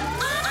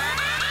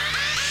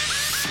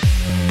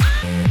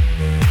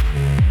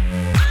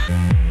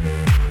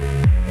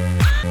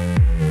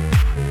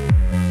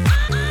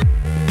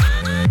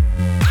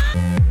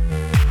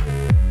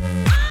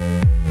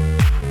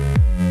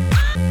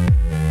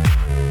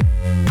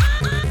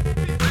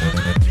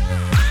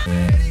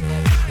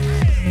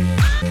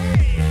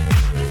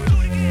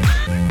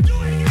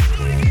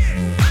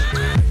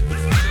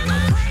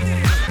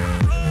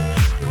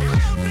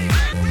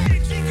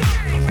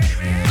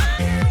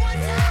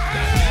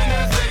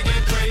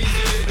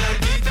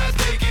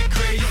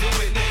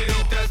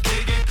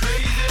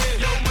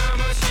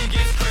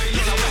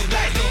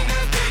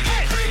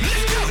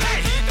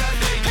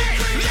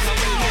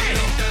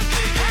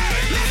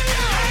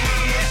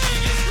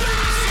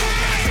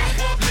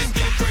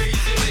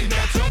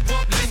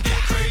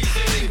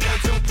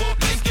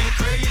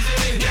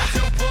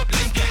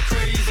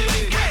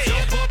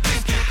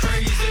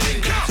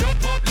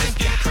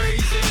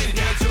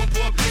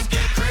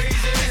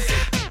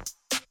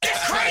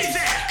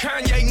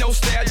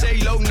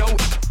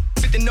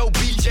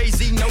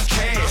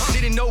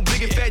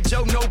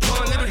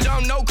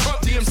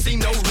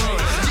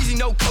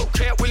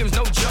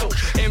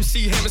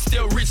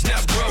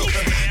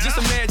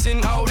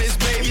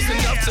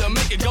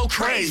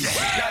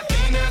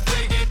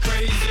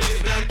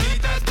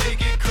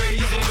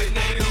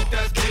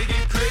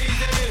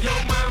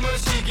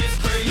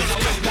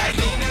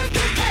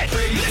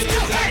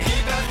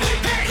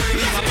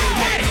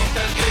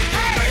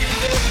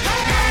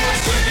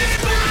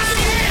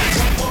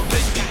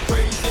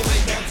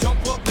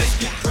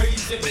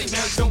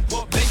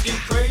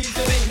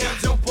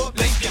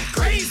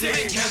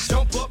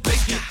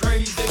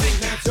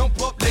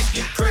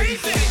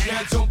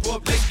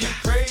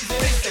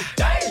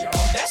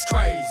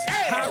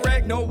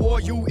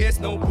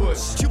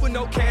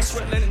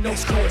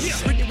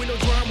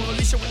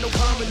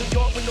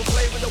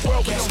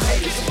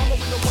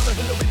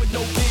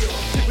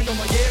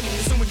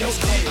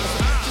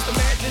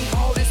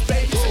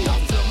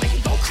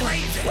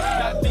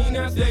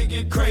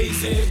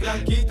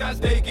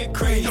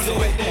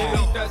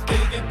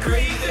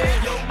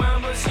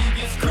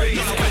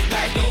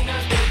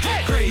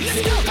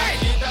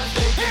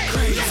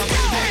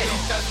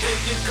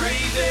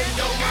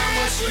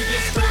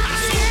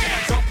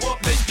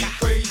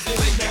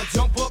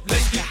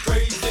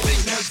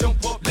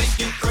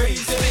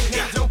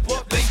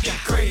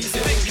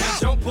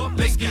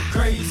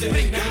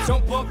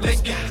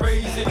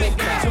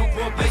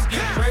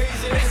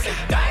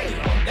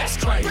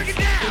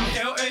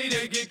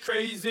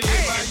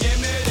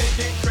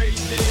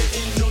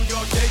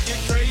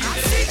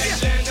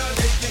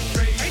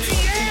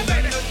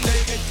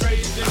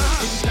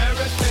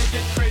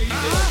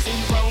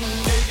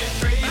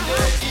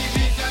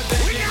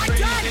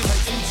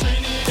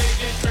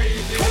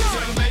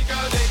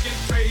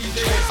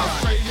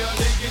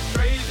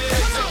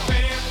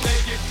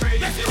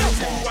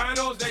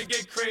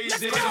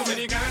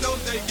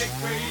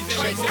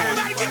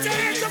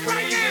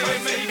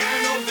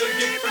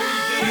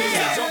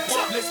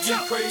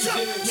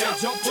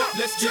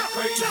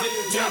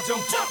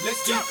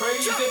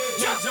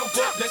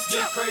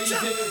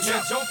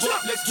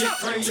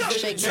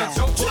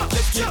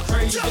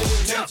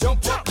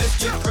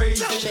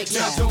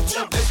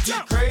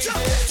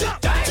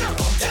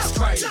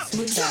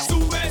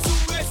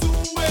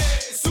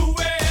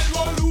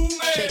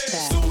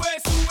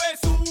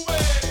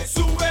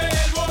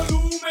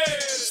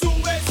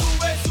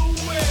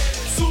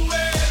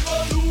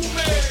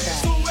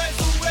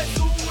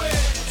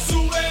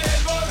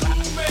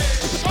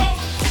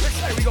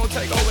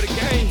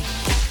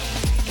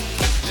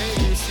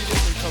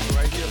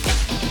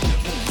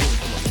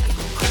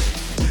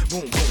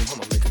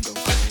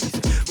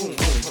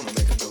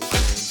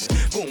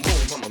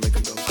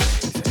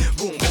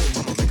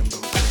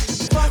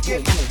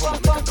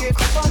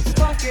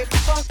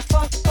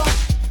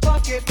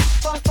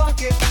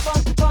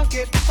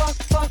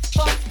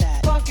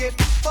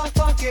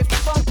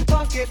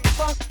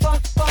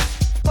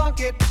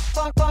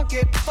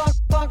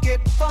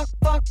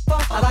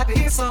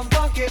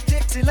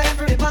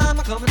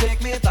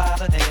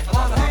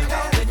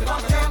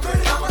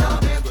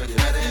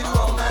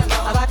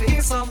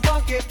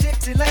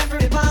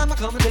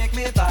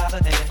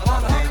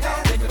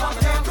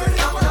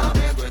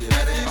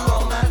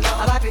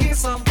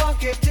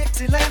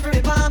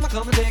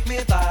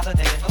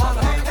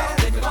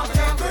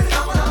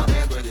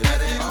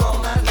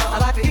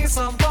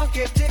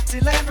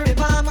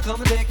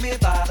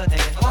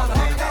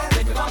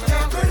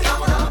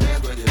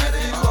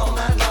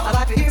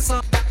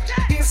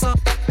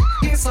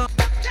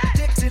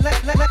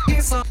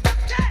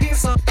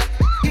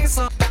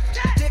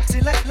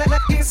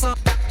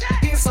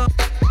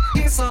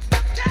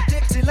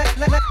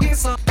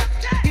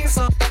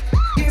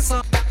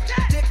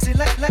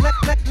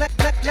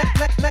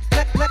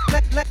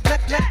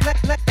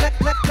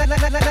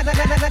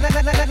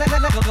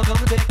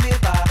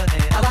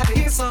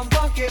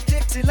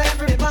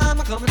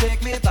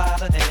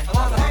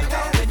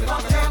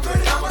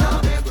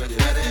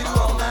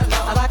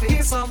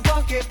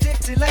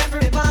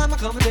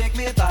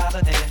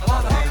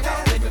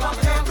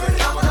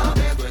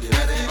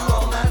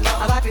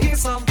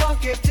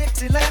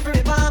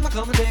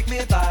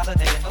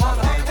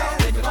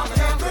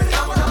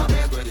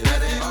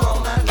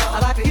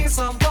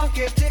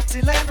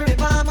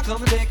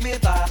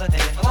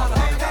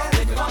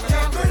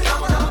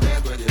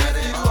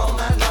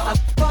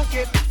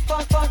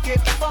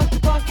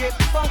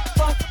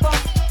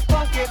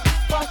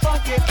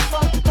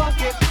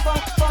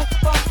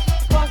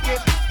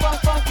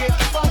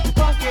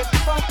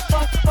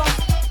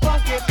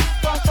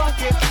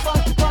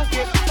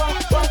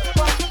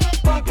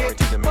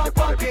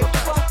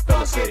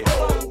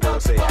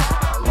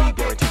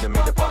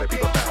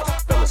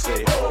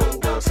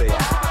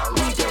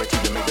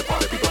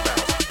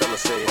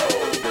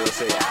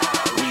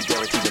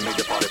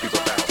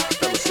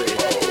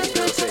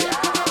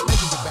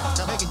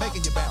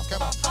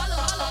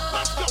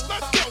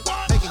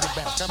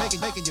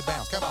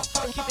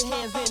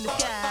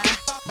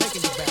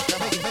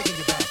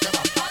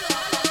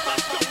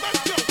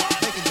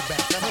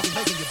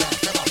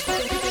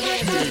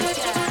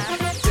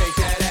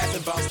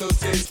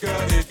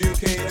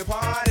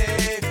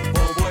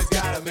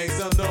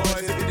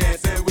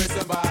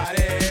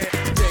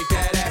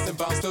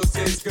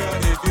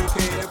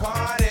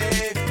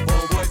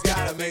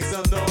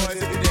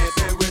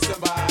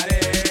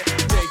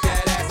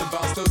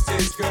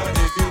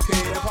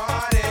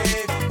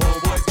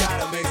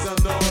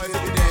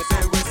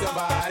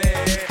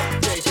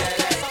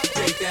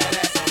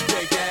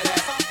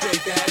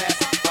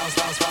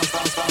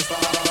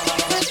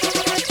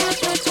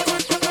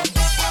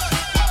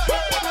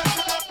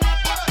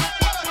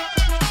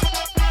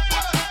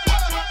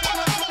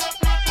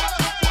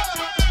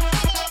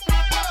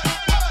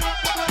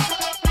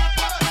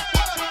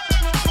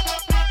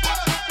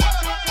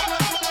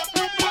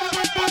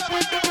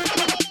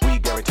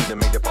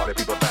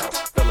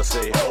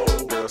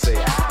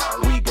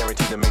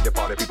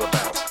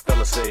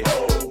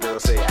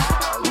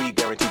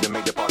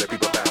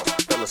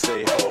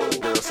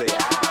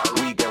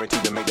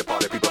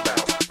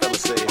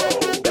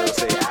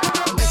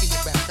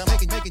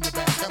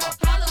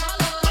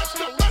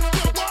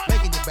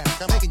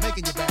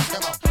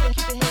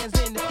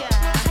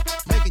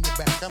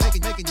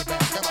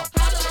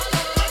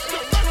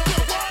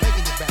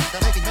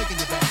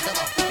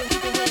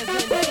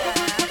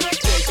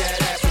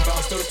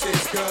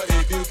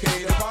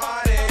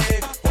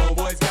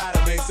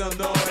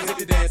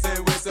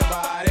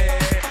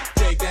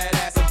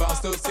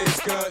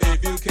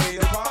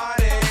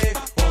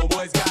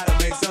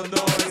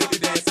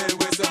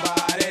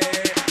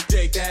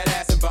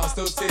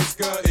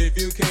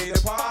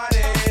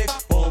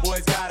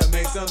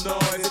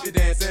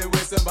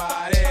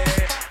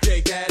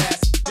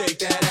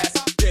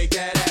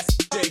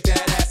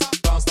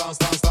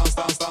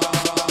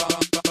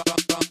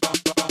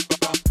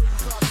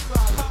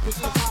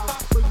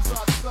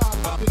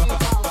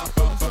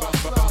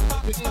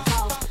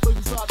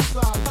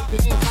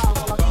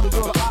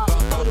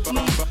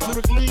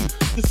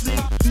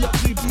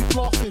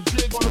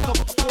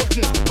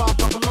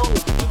 drop it low.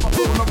 If my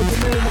phone number, your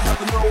name, I got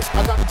to know.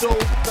 I got the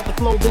dough, got the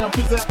flow down,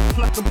 pizzazz,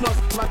 platinum plus,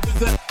 like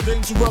Zizak,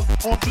 dangerous,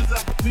 on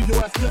Trizak, leave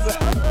your ass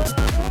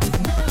pizzazz.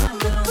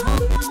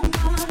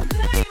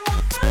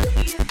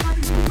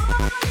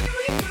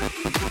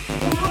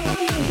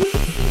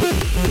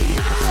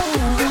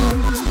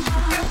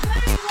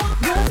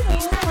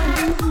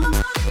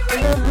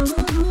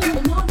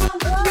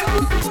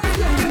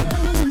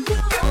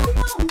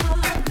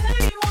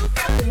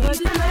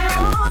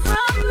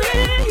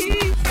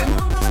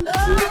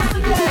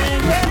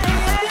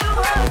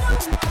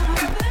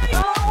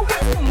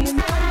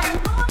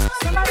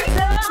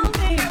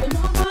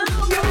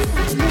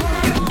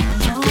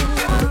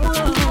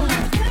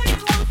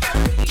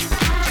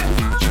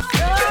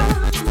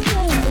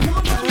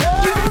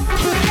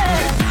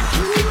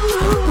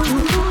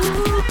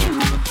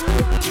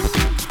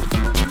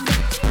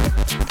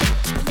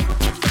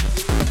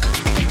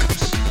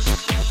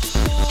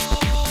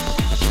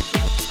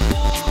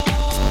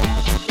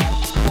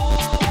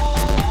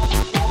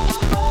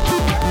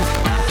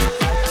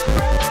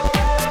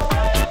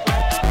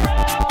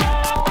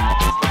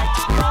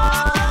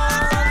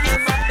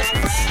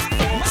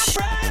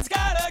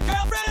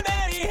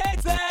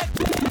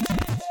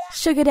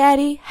 Sugar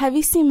Daddy, have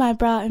you seen my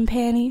bra and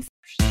panties?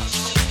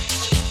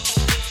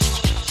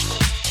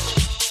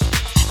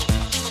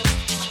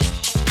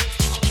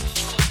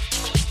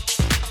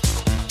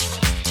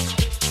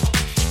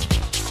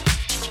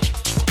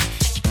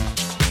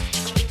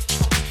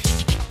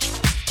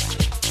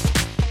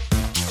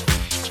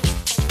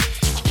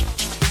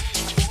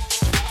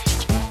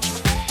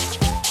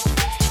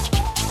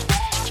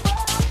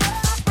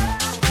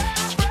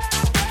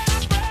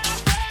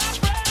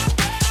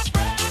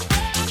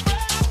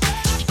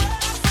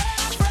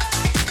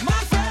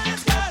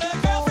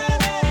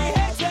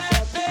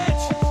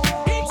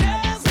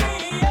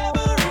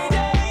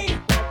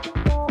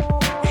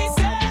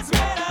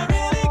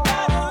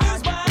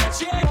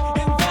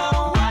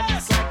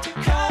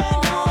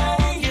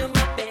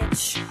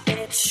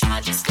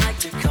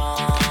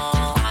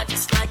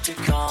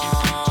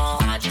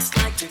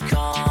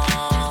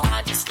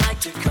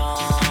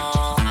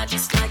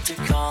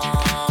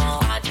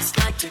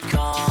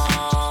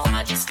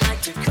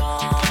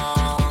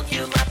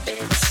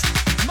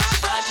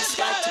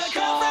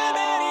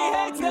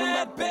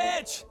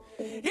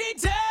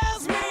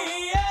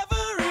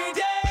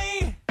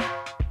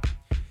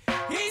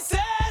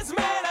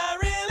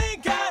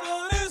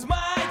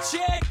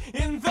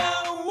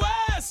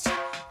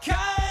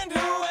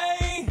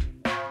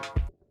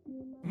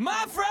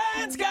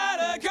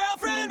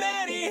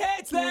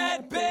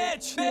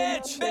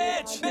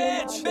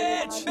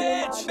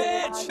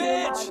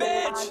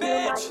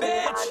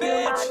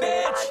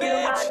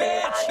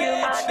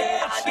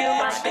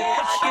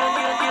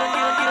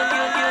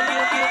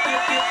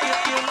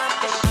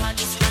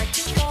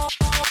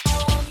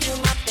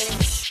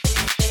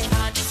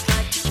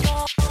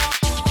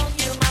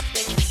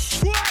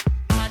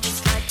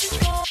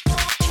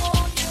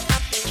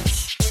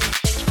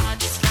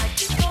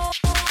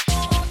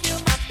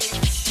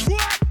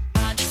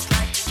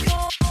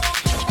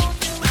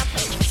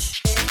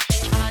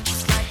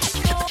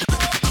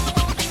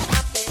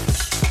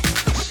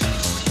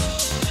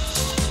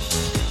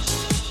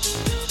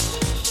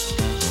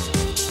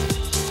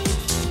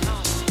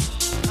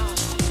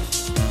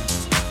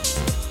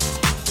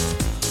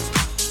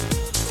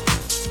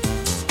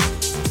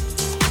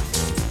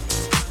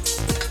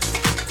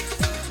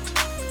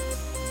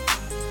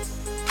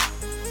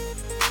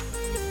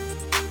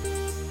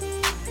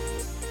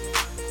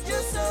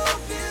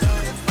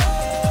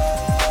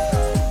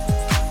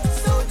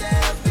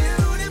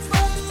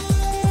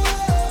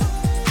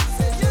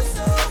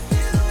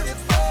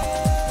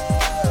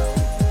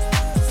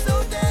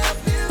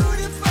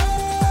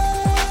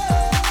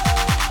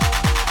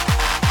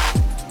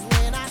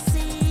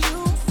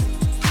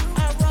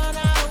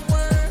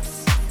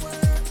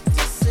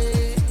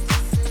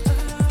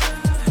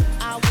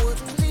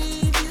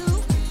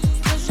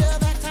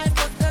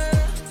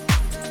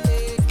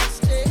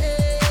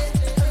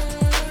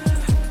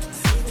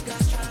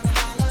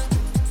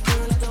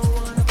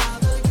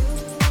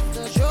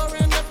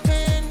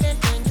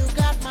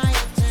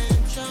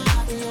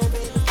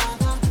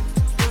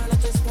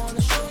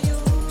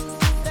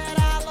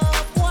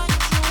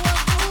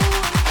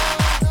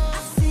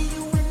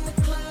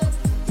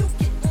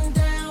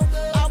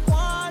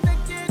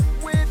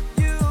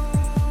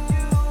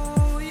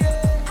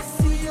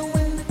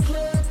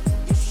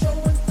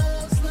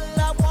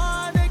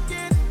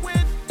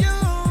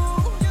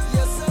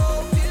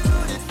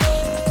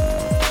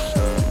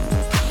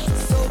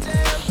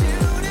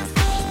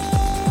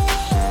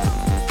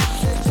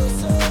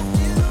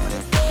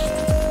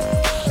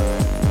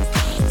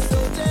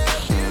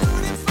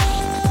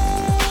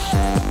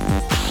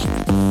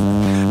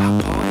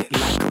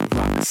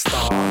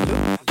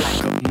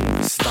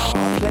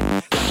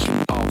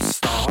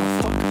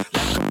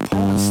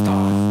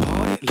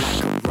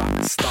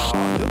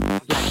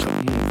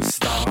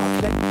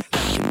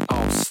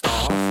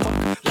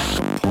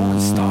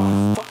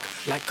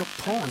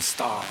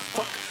 star.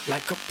 Fuck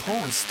like a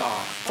porn star.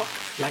 Fuck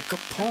like a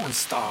porn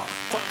star.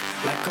 Fuck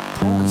like a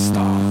porn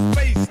star.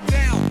 Face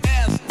down,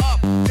 ass up.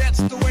 That's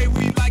the way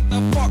we like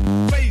the fuck.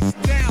 Face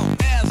down,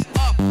 ass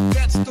up.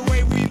 That's the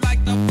way we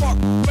like the fuck.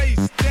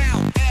 Face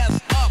down, ass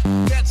up.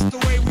 That's the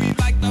way we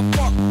like the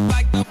fuck.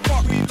 Like the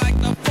fuck, we like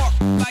the fuck.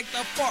 Like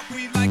the fuck,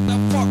 we like the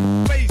fuck.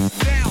 Face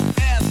down,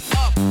 ass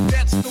up.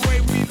 That's the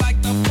way we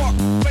like the fuck.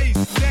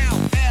 Face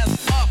down,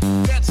 ass up.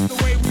 That's the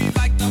way we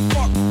like the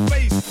fuck.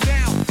 Face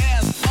down,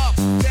 ass up.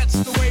 That's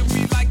the way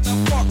we like the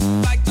fuck.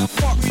 Like the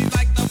fuck, we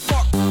like the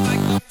fuck.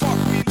 Like the fuck,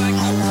 we like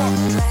the fuck.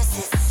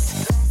 Dresses,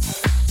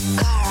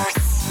 cars,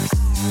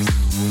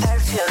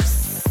 perfumes,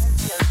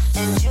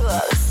 and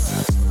jewels.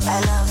 I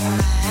love her.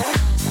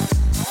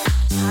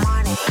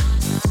 Money,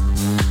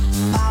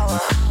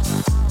 power,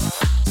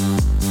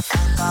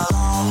 and a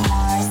lot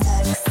more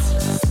sex.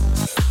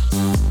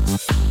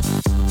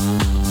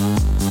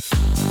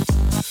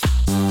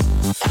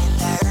 And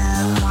I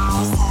love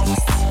more sex.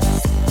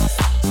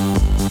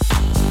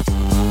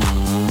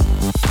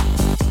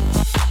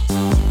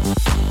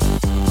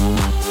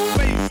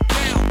 Face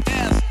down,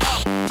 ass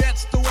up.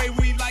 That's the way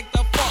we like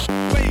the fuck.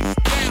 Face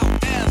down,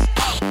 ass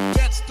up.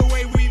 That's the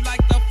way we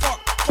like the fuck.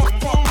 Fuck,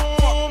 fuck,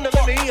 fuck. Now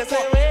let me hear you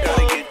say,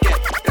 gotta get.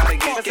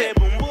 I say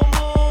boom, boom,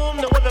 boom.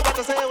 Now what about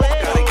to say,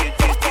 gotta get.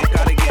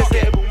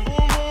 Say boom,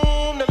 boom,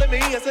 boom. Now let me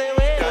hear you say,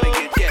 gotta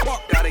get.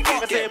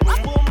 I say boom,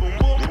 boom, boom,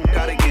 boom.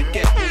 Gotta get.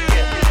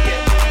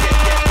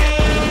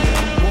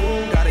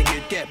 Boom, gotta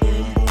get.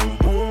 Boom, boom,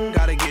 boom.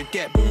 Gotta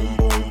get. Boom,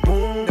 boom,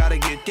 boom. Gotta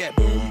get.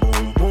 Boom,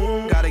 boom,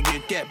 boom. Gotta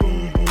get.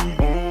 Boom, boom,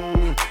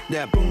 boom.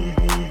 That boom,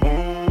 boom,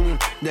 boom.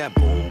 That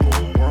boom,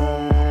 boom,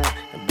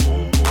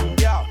 boom.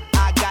 Yo,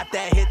 I got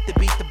that hit to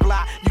beat the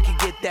block. You can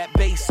get that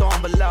bass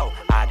on below.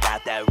 I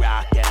got that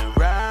rock and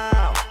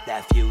roll,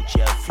 that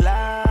future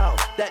flow,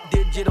 that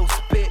digital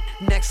spit,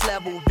 next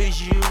level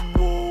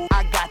visual.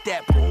 I got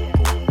that boom,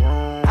 boom,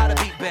 boom. How to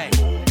beat bang.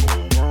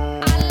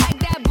 I like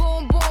that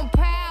boom boom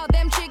pow.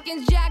 Them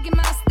chickens jacking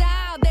my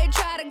style. They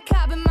try to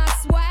copy my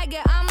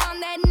swagger. I'm on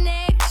that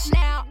next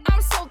now.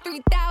 I'm sold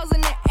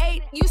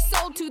 3008. You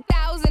sold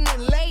 2000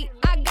 and late.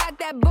 I got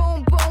that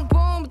boom boom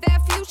boom.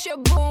 That future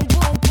boom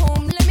boom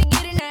boom. Let me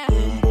get it now.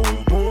 Boom,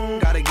 boom, boom.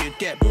 Gotta get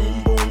that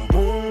boom, boom,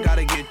 boom.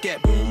 Gotta get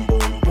that boom,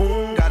 boom,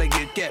 boom. Gotta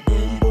get that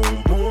boom,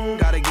 boom, boom.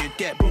 Gotta get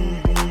that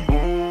boom, boom,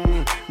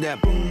 boom.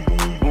 That boom,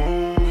 boom,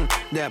 boom.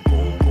 That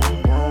boom,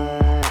 boom,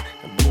 boom.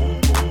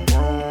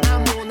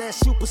 I'm on that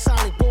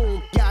supersonic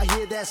boom. Y'all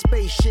hear that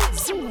spaceship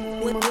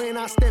zoom. When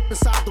I step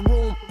inside the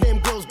room, them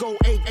girls go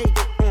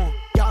 8-8.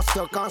 Y'all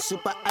stuck on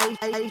super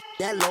 8-8.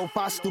 That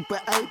lo-fi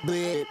stupid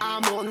 8-bit.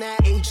 I'm on that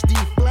HD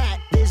flat.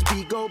 This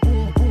beat go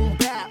boom boom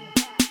bap.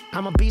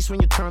 I'm a beast when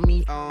you turn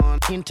me on.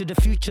 Into the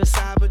future,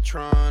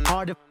 Cybertron.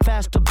 Harder,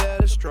 faster,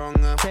 better,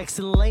 stronger.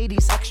 Sexy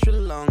ladies, extra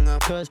longer.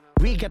 Cause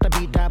we got to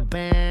beat that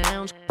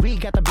bounce. We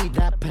got to beat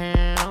that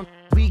pound.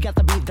 We got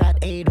to beat that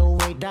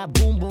 808. That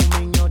boom boom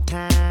in your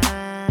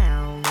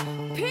town.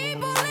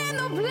 People in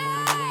the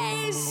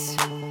place.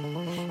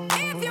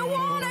 If you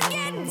wanna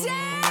get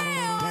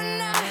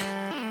down,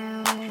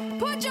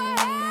 put your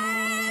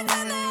hands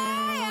in the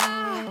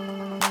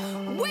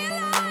air. Will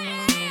I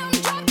am,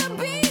 drop the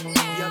beat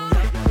now.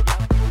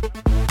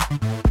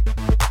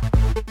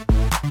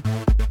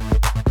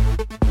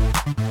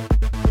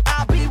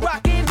 I'll be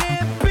rocking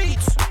them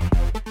beats.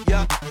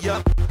 Yup.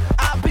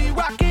 I'll be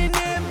rocking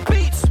them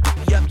beats.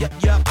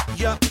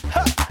 Yup.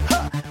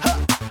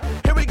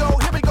 Here we go.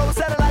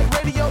 Satellite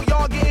radio,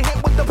 y'all get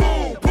hit with the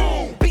boom,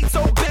 boom. Beat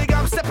so big,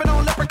 I'm stepping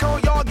on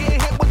leprechaun. Y'all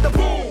get hit with the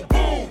boom,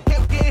 boom.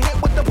 Get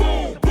hit with the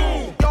boom,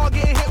 boom. Y'all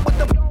get hit with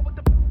the boom.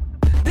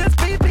 This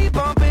beat be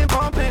bumping.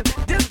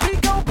 This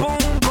beat go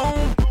boom,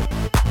 boom.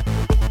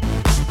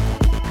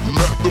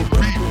 Let the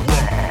beat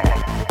rock.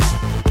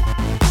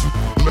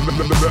 Let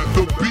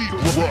the beat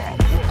rock.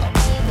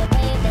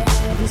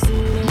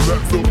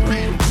 Let the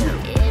beat rock.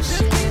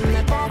 She in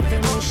the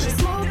bathroom, she's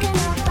smoking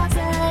up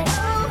outside.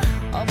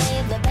 Oh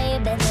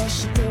baby, let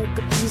she take a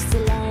piece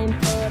of lime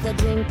for the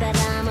drink that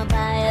I'ma buy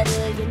her. Do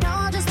you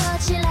know just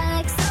what she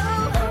likes?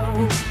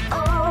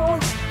 Oh,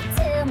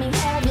 tell me,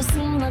 have you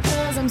seen her?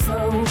 'Cause I'm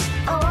so,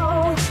 I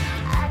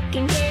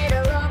can get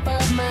her off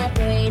of my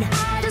brain.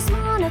 I just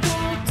wanna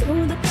go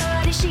to the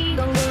party, she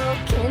gon' go.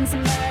 Can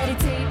somebody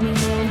take me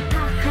home?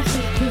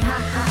 Ha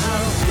ha,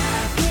 oh.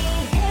 Love me,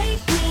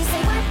 hate me,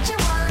 say what you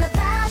want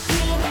about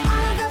me.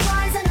 All the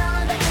boys and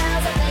all the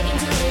girls are begging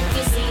to if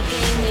you're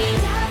seeking me.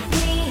 Love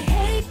me,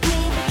 hate me,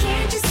 but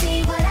can't you see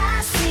what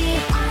I see?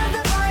 All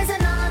the boys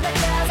and all the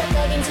girls are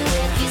begging to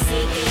if you're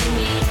seeking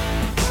me.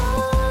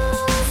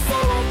 Oh,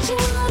 say what you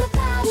want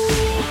about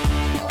me.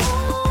 Oh,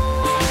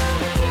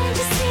 but can't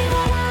you see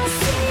what I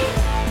see?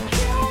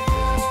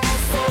 Yeah,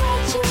 say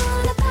what you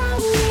want about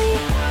me.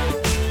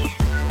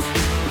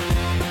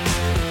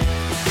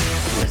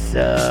 What's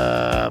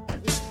up?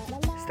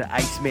 It's the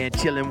Iceman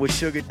chilling with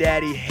Sugar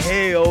Daddy.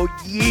 Hell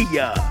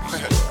yeah!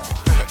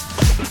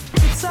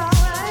 It's alright.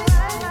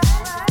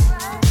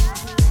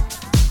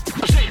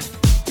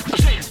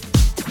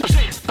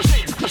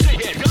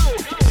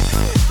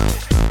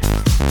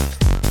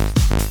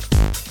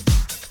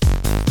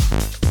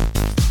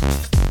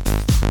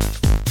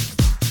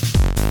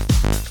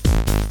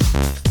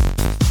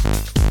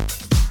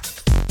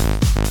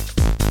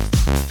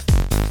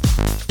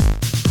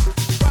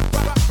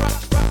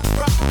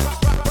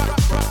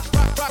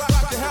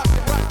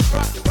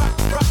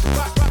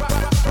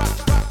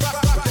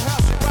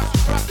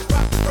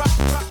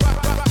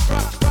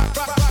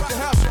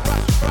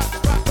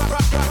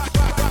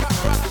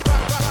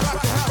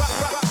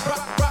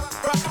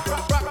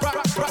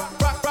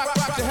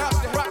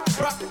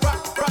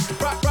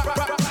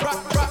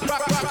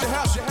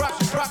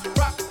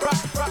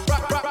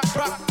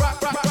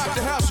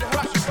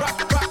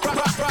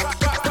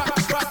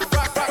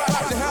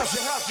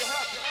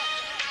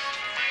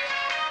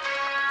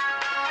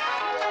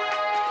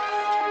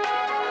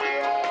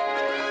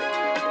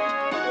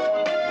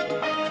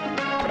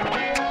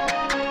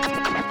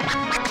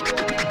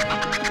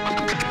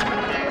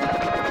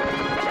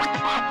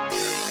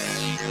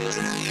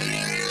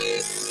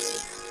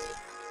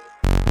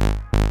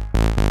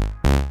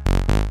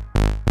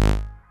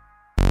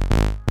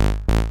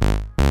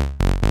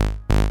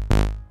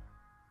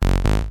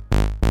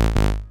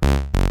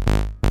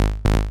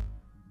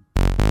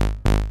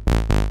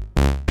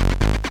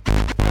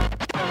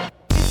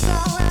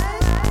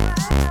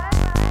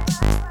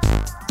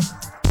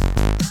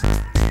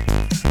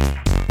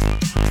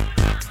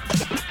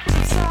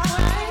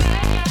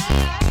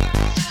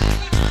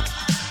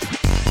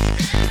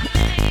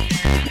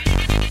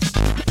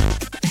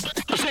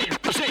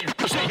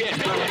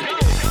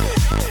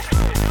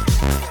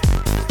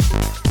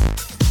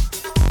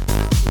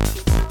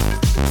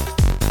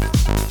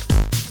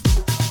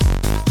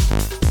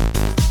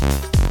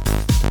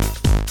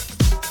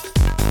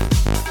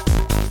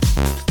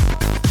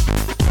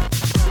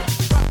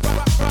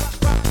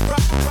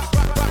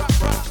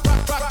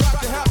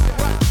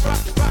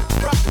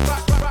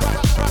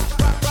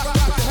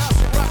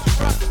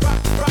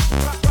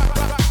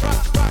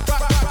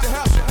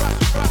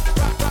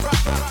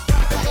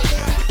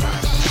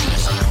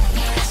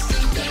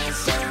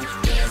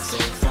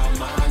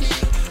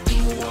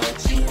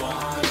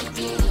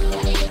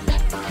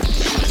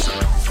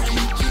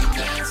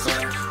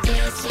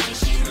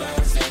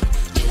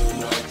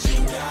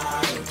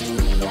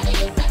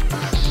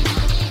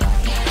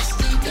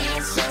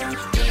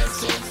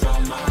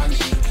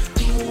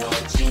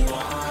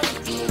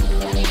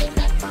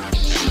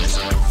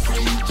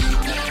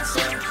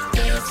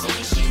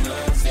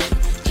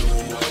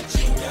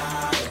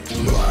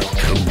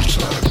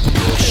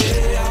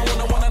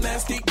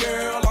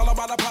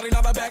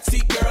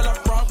 backseat girl up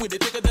front with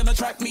it thicker than a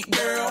track meet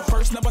girl.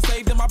 First number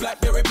saved in my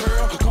BlackBerry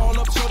Pearl. Call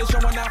up shorty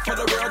showing out for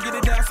the world. Get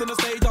it down to the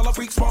stage, all the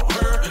freaks want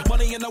her.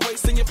 Money in the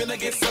waist and you finna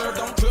get served.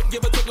 Don't trip,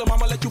 give it to the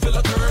mama, let you feel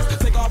a curve.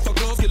 Take off her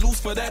clothes, get loose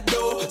for that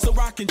dough. So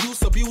rockin'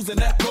 juice, abusing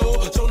that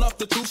pole. Showing up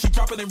the truth, she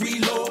dropping and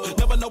reload.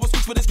 Never know what's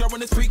switch for this girl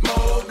in this freak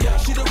mode. Yeah,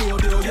 she the real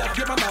deal, yeah.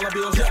 Get my dollar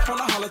bills, yeah. On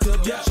the holler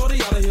tip, yeah.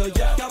 Shorty out of here,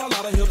 yeah. Got a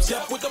lot of hips,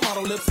 yeah. With the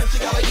model lips, and she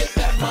gotta get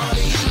that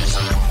money.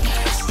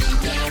 Nasty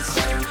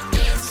dancer,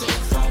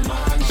 dancing for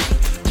money.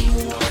 Do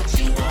what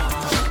you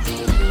want to do.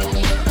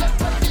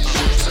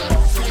 She's a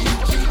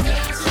freaky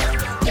dancer,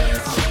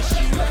 dancing,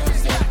 she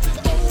loves it.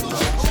 Do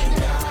what you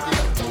gotta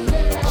do.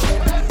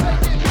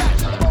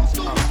 Old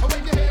school,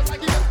 wave your hands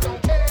like you just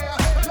don't care.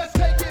 Let's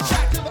take it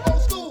back to the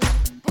old school.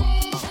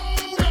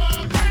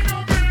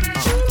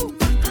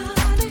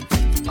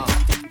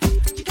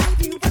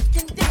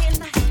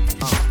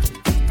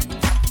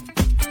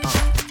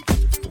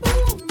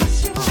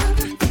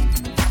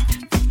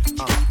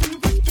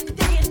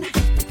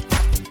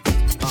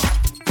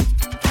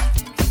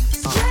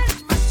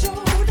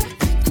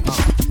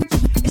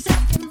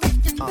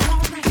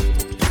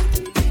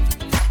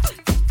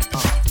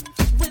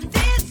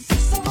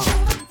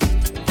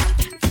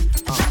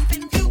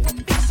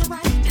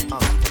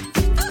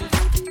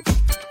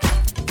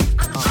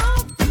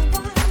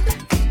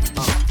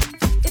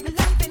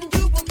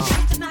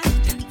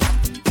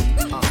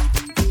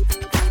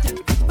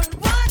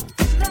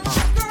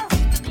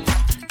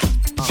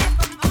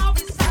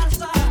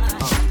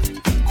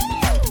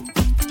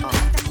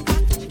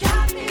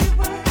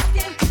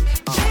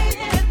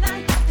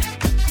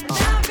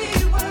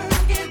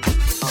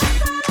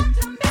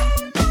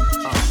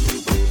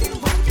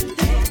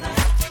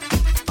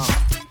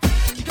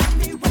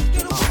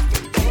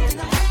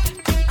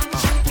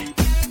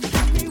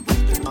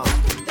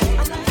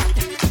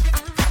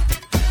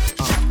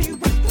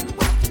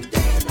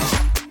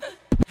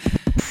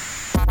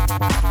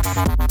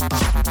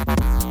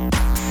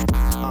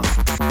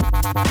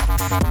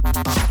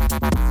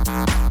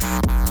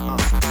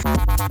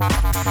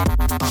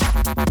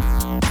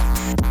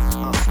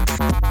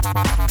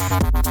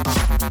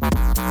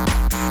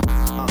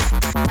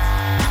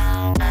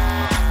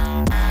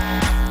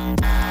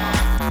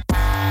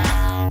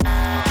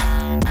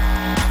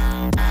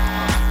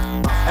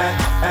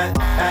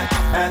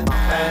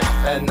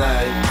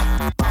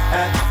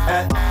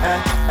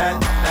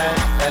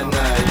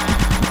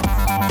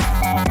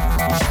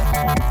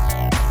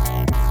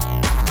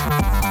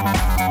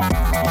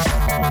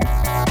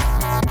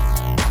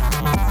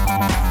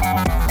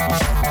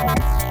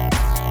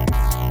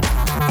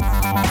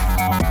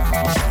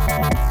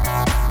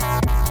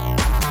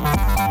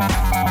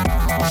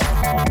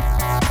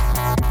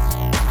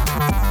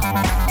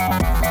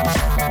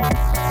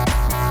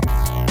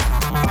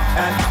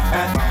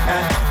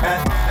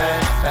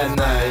 At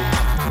night.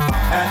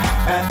 At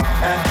night.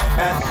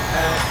 At night.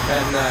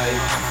 At night.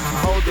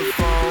 Hold the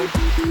phone.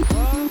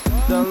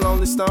 The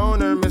lonely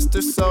stoner,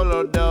 Mr.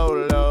 Solo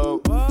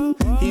Dolo.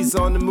 He's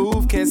on the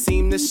move, can't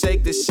seem to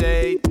shake the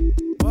shade.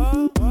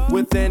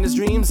 Within his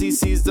dreams, he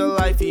sees the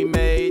life he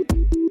made.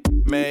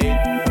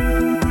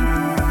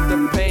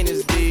 The pain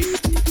is deep.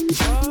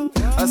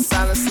 A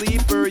silent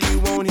sleeper, you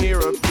won't hear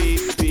a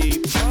beep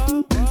beep.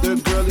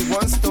 The girl he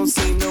wants don't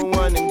seem no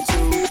one in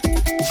two.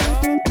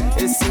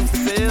 It seems the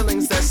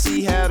feelings that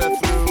she had her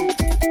through.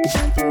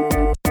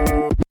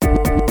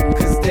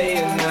 Cause day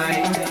and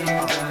night,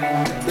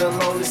 the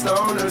lonely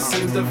stoner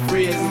seems to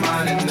free his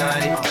mind at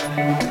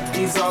night.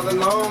 He's all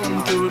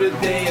alone through the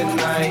day and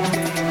night.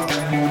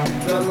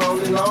 The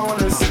lonely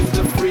loner seems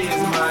to free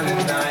his mind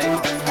at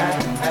night.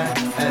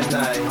 At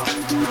night,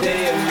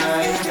 day and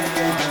night.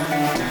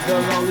 The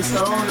lonely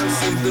stoner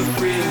seems to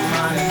free his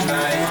mind at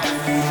night.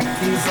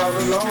 He's all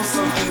alone,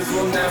 some things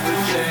will never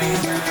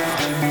change.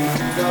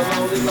 The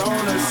lonely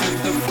loner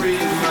seems to free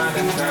his mind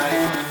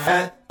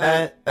at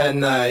night. At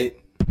night.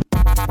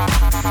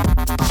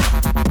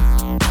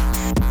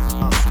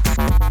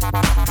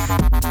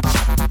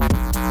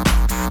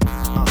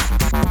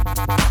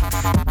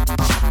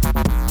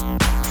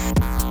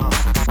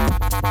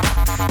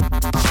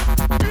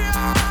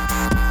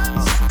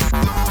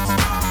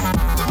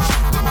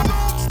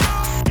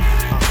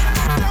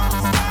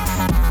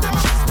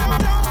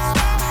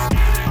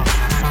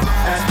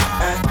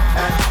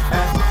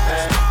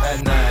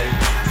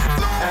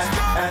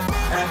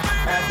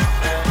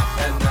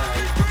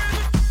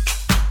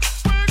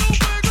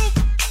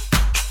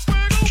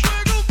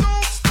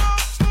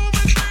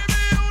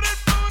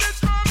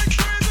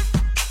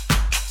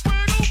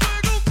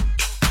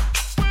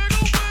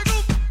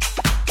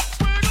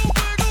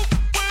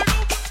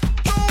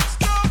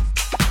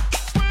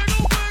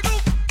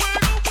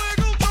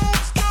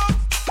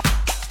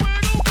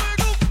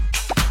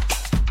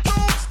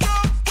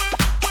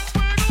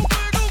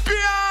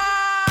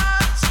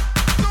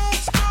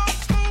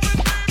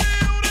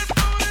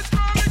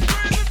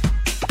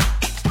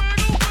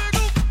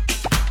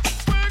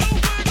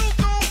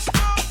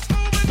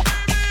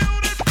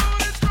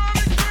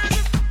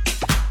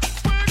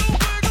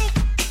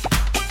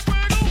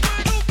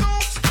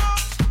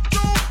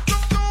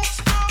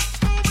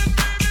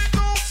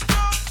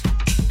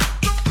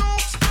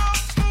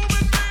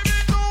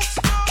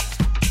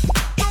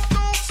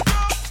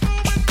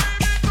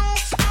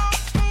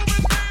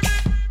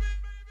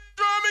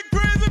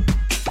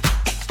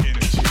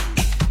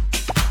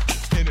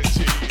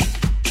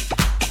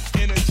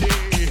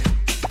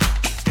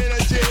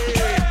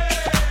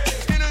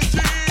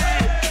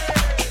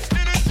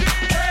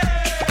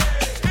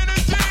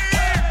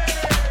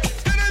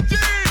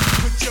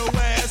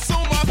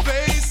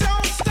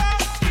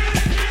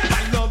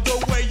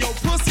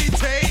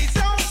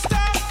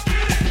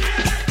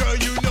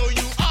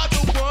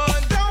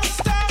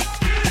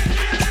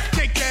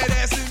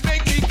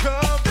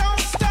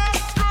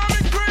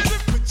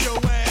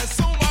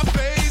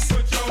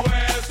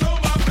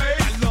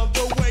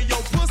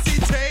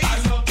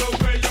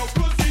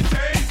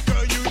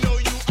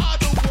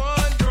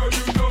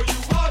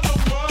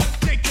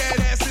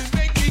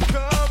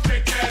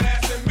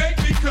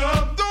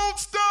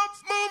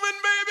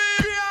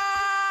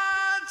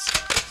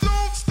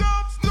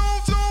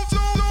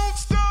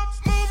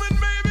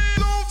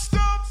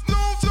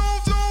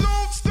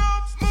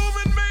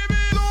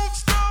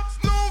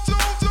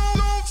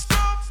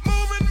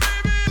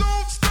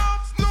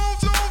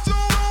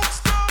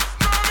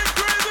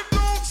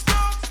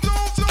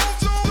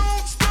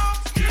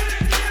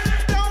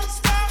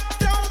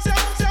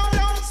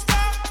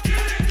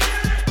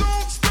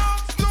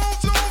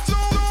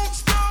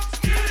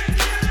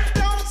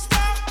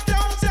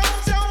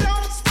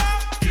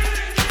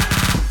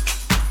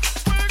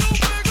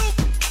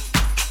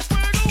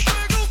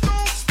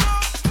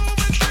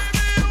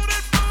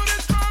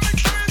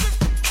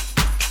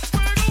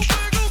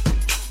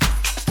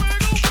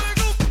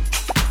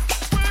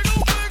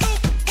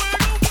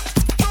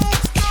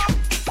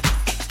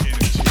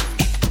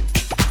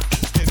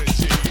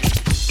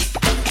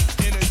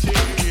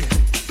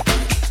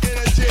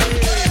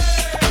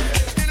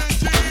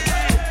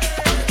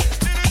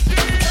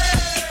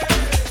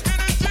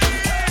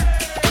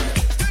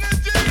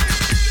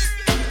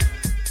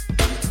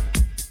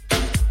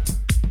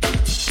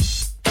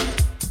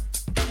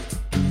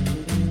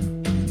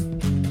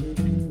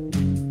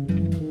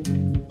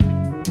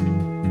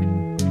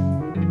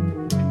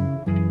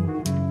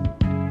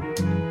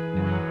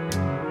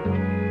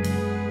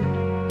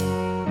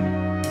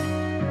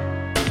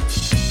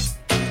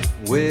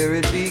 where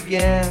it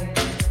began.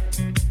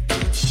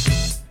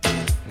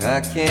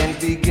 I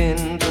can't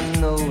begin to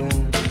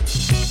knowing,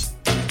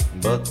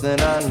 but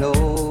then I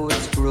know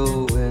it's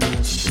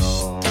growing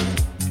strong.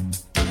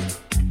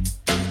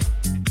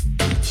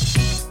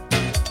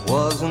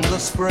 Wasn't the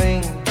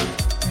spring,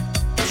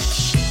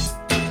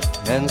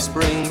 and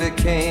spring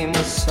became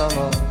the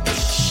summer.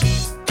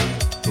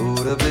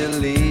 Who'd have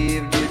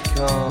believed you'd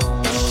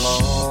come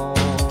along?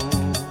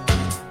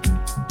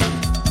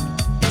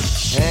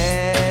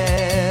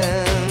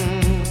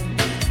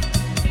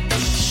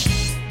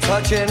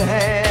 Touching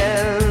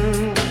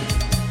hand,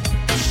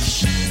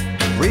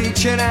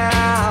 reaching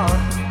out,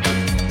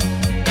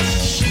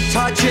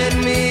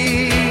 touching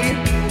me,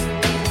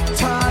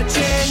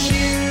 touching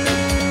you.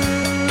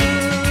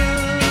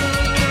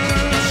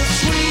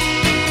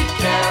 Sweet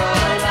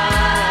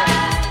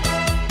Caroline,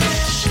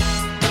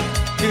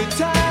 good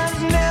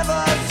times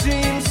never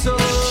seem so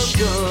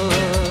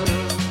good.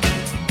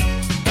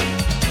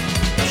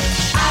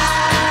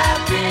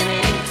 I've been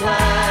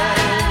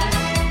inclined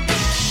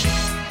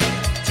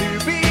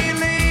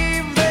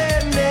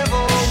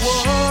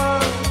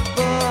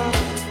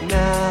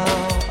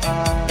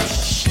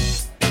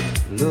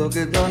look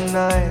at the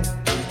night,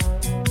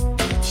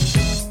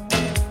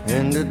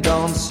 and it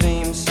don't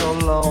seem so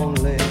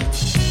lonely.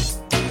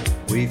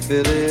 We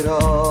fill it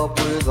up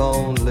with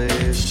only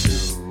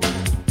two.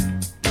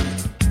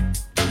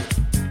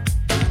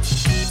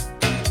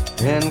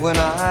 And when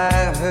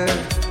I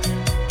hurt,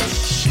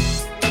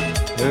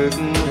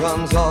 hurting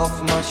runs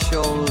off my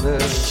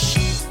shoulders.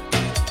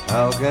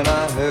 How can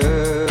I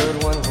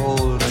hurt when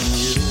holding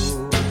you?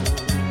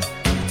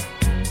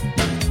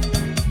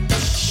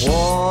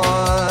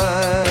 Warm,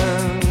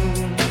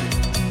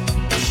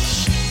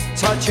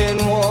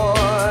 touching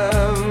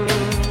warm,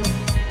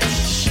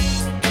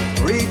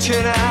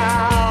 reaching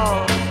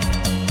out,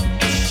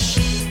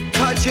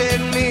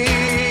 touching me,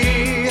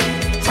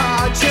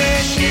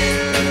 touching you.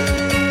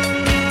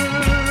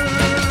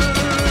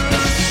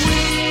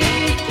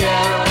 Sweet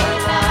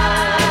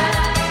Caroline,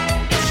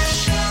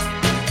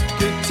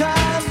 good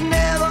times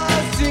never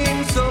seem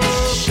so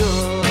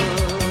good.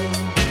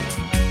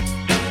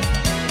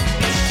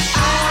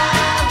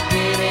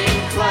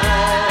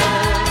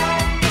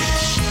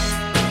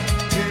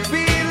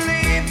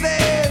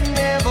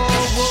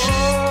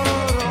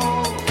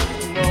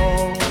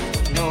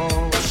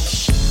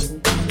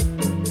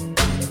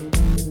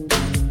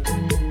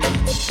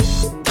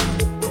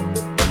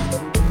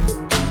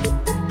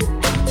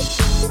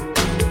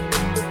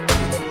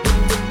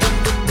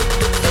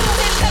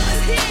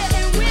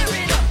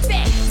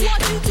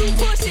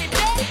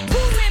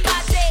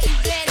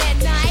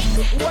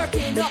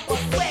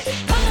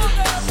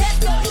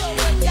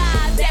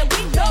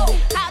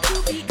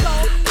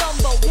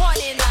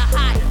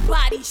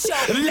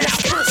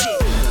 Let's push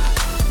it.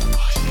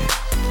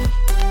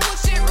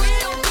 Push it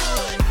real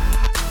good.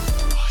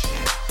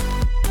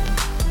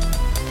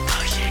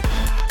 Push it.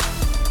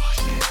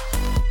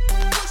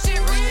 Push it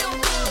real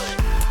good.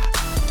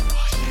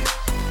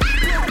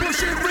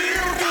 Push it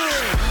real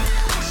good.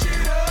 Push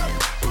it up.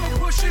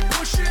 Push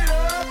it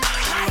up.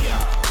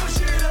 Higher.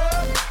 Push it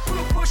up.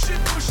 Push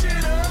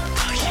it up.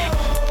 Higher.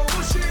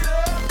 Push it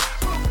up.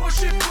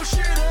 Push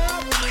it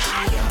up.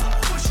 Higher.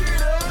 Push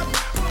it up.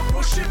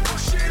 Push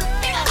it up.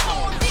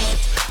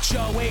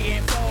 You're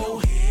waiting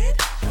for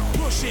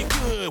push it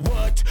good,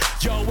 what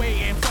you're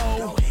waiting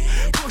for?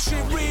 Push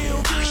it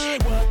real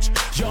good, what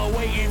you're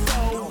waiting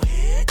for?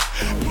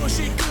 Push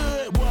it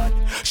good, what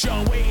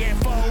you're waiting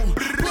for?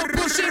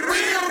 Push it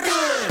real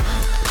good.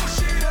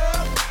 Push it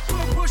up,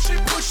 push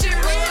it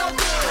real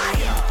good.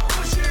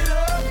 Push it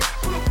up,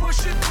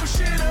 push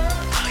it up.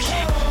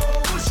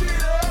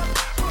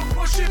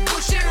 Push it up,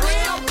 push it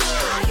real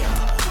good.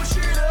 Push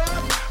it up,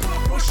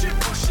 push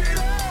it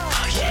up.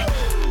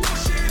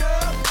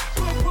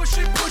 Push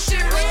it up, push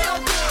it real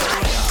good.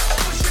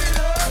 Push it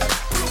up, push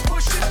it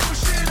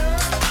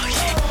up.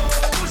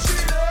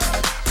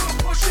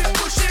 Push it up,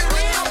 push it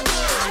real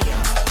good.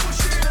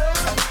 Push it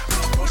up,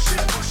 push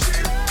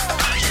it up.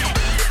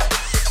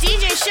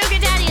 DJ Sugar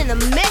Daddy and the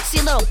mix,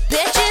 you little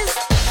bitches.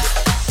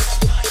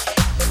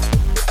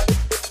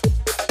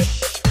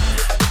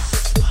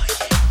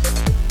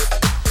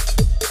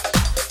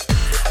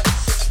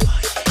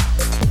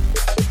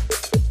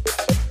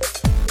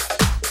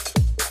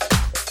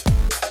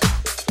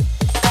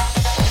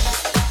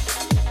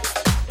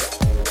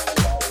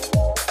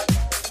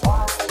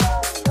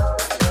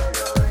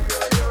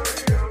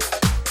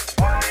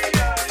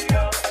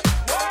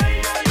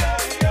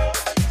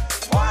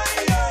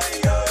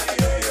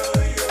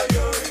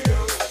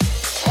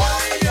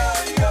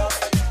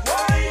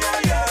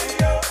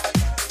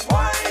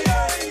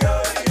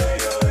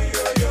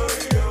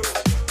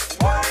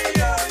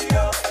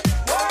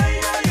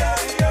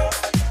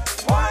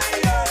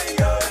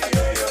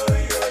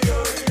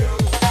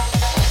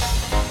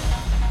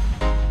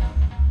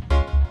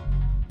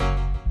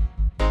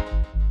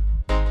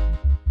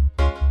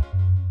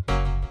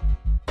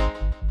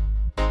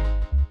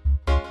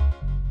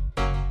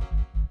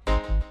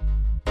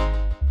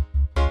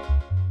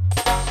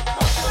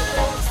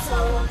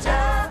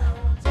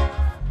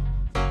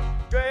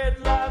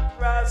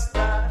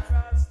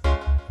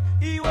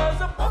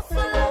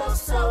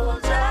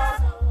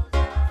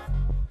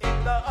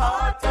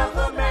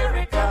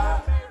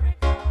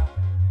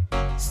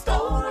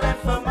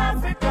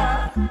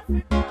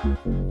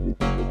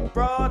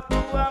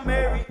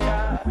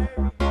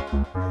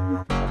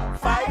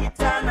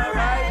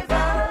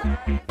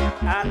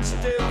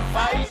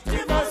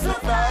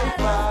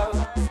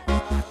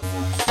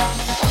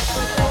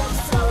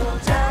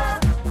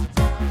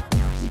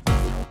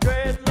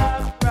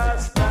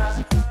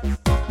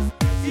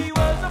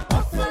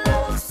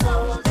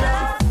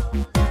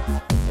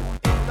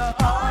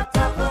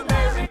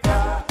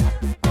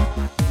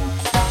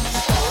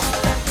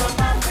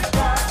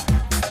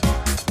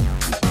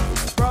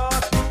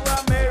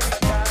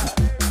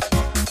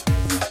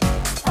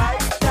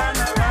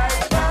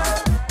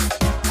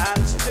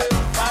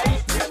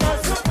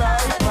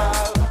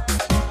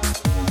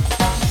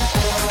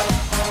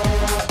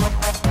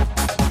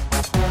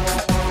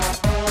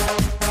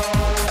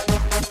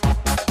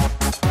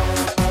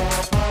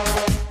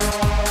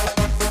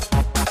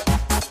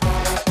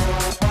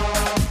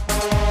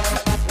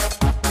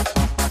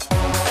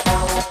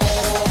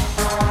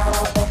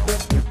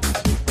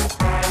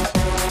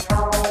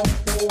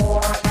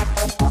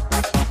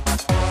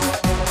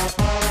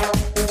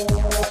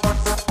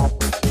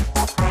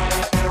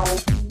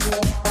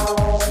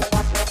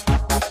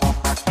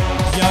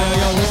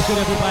 good,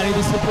 everybody?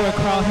 This is your boy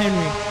Carl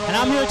Henry, and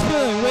I'm here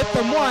chilling with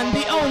the one,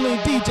 the only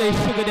DJ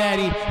Sugar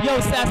Daddy. Yo,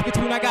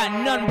 Saskatoon, I got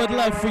none but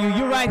love for you.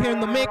 You're right here in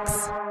the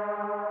mix.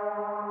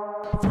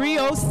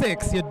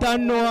 306, you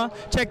done know.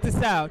 Check this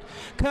out.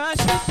 'Cause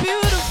she's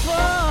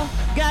beautiful.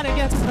 Gotta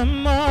get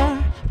some more.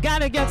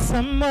 Gotta get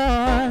some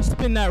more.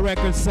 Spin that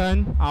record,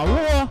 son.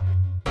 Aurora.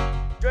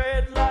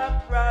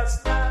 Dreadlock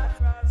Rasta.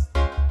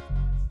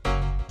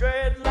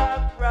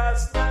 Dreadlock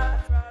Rasta.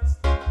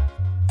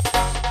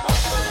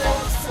 Buffalo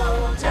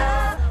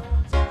soldier.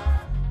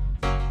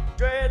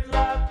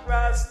 Dreadlock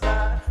Rasta.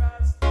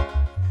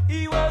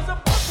 He was a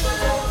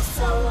buffalo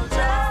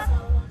soldier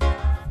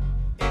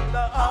in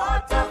the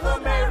heart of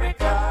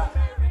America.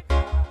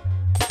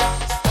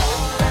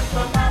 Stolen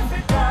from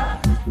Africa,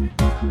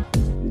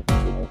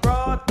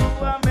 brought to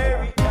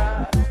America.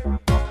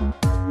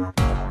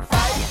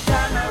 Fight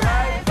and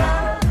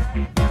arrival,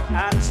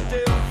 and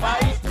still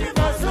fighting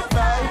for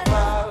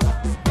survival.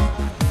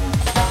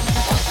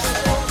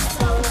 Buffalo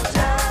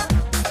soldier,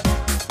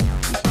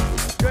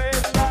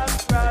 dreadlock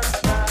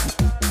Rasta.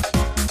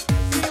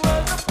 He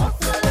was a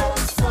buffalo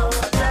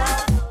soldier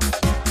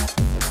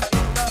in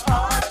the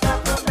heart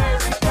of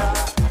America.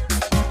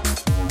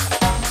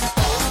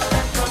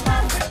 Stolen from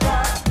Africa,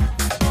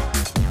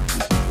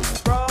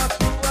 brought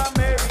to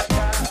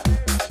America.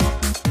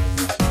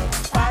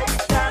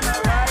 Fight and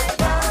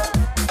arrival,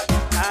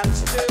 and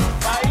still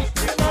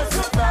fighting for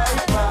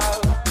survival.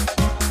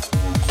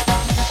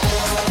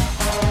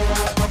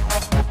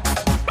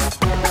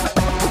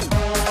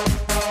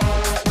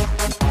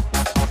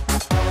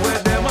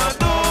 Where them a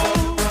do,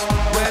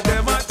 where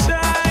them a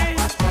try,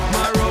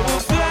 my road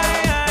will fly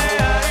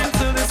high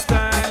into the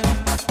sky.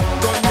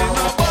 Gun me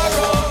no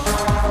borrow,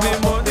 me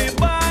money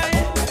buy,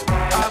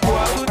 a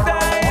boy who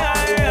die.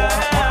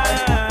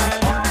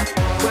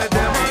 Where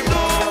them a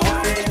do,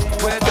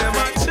 where them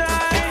a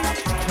try,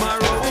 my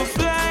road will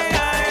fly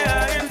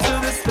high into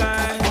the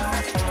sky.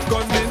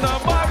 Gun me no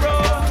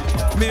borrow,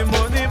 me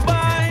money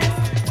buy,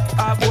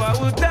 a boy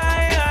who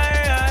die.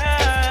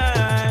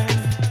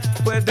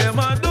 Where them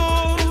a do,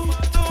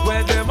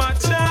 where them a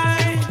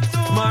try,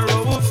 my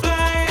road will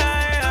fly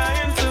high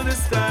into the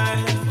sky.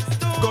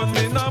 Gun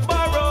me no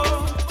borrow,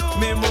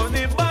 me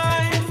money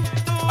buy,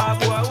 a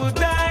boy who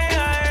die.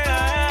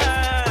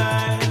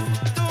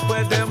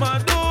 Where them a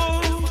do,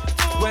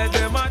 where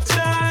them a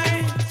try,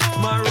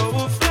 my road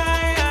will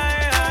fly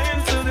high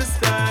into the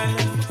sky.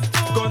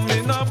 Gun me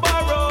no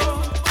borrow,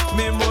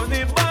 me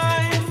money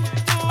buy,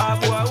 a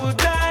boy who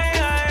die.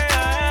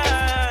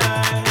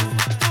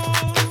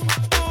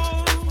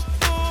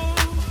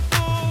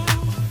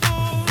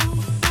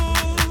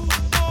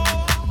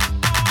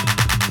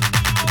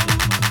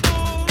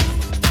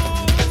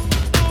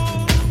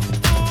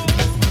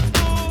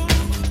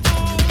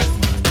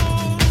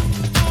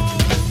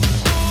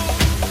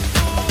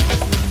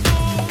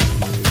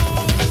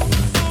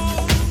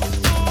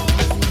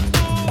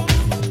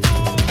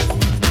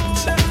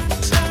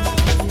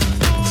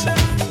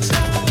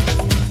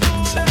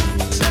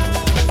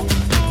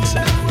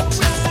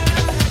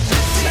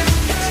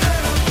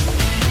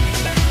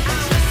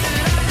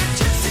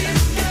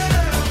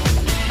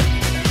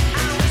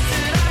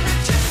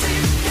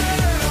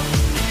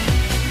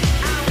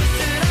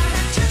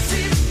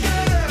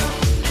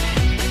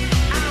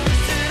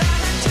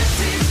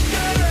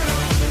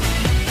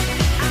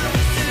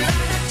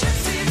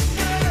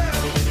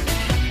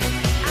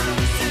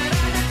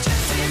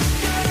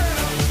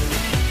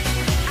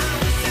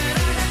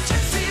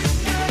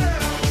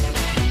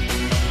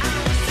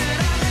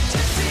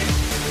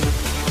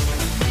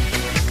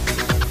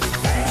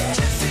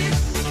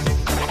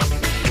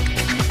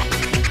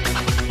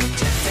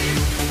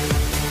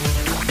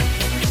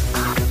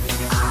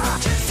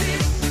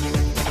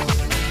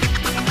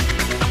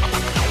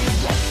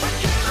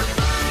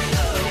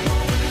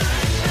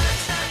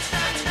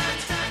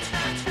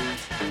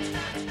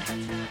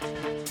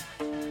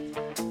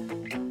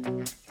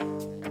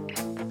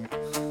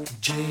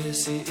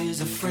 Jesse is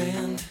a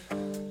friend.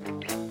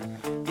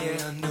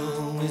 Yeah, I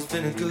know he's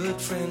been a good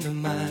friend of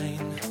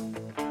mine.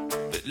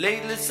 But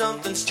lately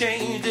something's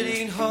changed, it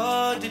ain't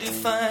hard to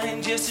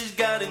define. Jesse's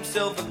got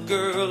himself a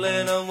girl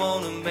and I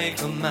wanna make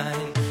her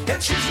mine.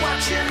 And she's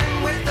watching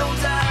him with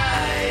those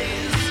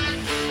eyes,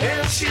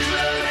 and she's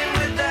loving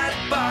with that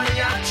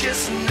body, I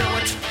just know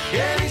it.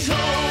 And he's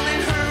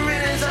holding her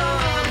in his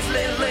arms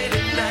late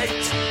at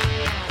night.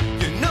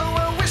 You know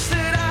I wish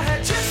that I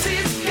had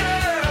Jesse's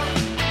girl.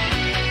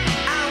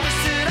 I wish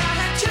that I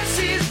had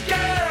Jesse's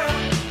girl.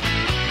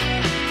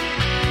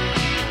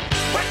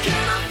 Where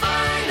can I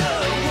find a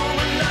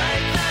woman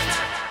like that?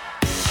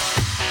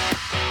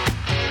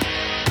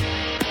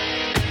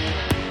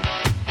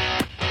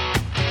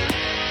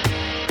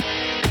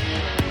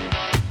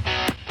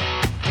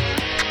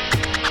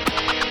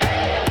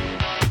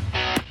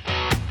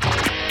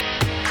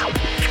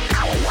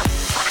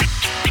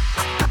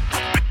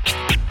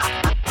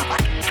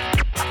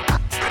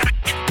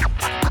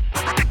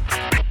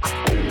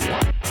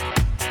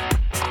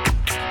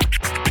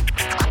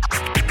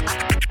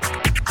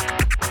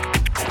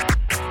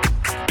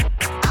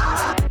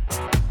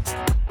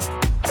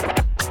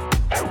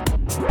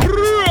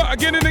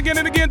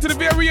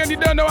 delivery, and you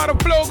don't know how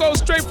to flow. Go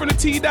straight from the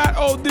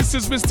T.O. This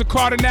is Mr.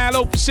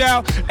 Cardinal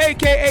Official,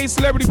 aka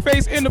Celebrity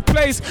Face in the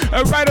place.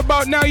 Right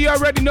about now, you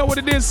already know what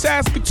it is,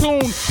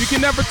 Saskatoon. You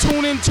can never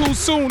tune in too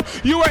soon.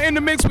 You are in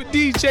the mix with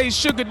DJ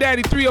Sugar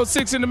Daddy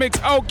 306 in the mix.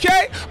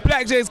 Okay,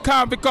 Black J's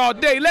Convict all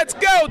day. Let's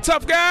go,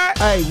 tough guy.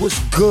 Hey, what's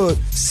good?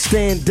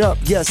 Stand up.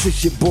 Yes,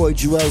 it's your boy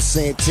Joel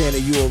Santana.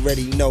 You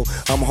already know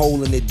I'm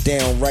holding it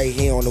down right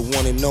here on the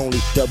one and only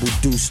Double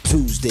Deuce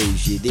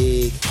Tuesdays, you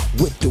dig?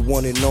 With the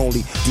one and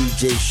only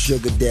DJ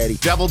Sugar Daddy.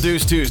 Double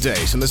Deuce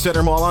Tuesdays in the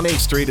Center Mall on 8th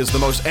Street is the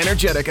most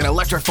energetic and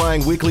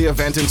electrifying weekly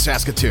event in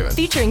Saskatoon.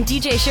 Featuring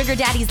DJ Sugar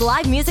Daddy's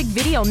live music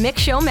video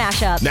mix show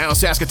mashup. Now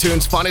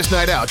Saskatoon's funnest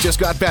night out just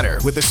got better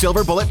with the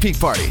Silver Bullet Peak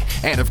Party.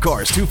 And of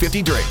course,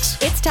 250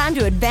 drinks. It's time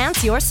to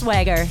advance your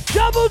swagger.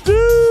 Double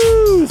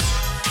Deuce!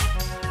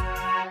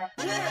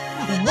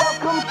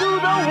 Welcome to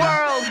the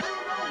world.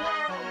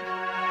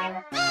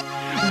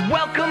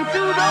 Welcome to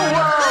the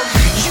world.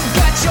 You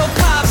got your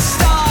pop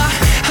star,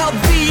 I'll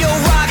be your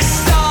rock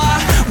star.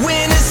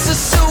 When it's a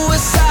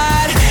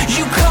suicide,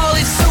 you call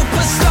it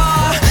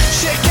superstar.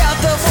 Check out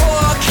the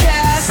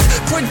forecast,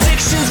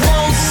 predictions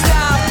won't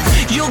stop.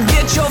 You'll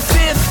get your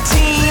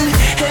 15,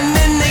 and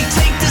then they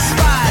take the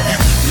spot.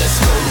 Let's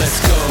go, let's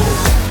go.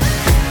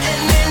 And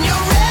then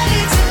you're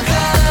ready to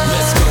go.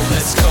 Let's go,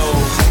 let's go.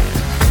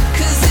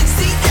 'Cause it's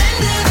the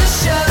end of the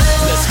show.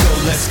 Let's go,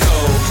 let's go.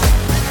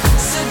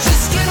 So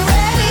just get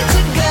ready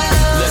to go.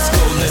 Let's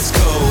go, let's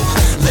go.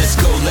 Let's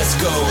go, let's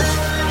go.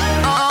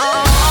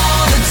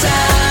 All the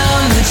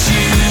time that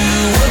you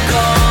were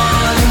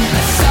gone,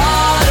 I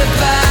thought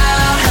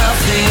about how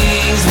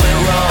things went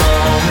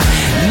wrong.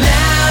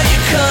 Now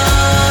you're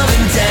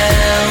coming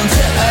down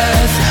to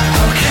earth.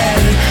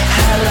 Okay,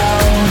 hello.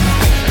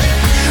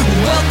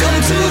 Welcome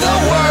to the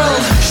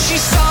world. She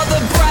saw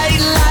the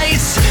bright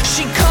lights.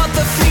 She caught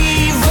the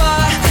fever.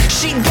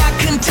 She got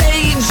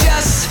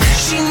contagious.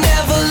 She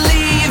never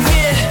leave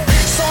it.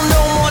 So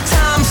no more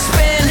time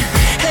spent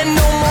and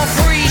no more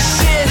free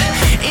shit.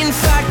 In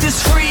fact,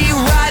 this free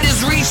ride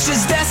has reached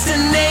its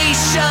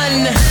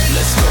destination.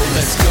 Let's go,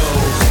 let's go.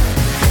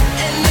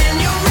 And then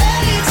you're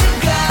ready to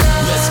go.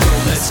 Let's go,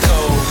 let's go.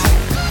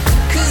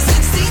 'Cause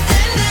it's the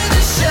end of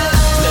the show.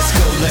 Let's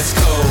go, let's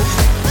go.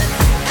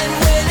 And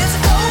when it's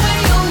over,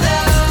 you'll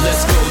know.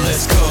 Let's go,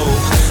 let's go.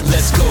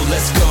 Let's go,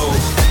 let's go.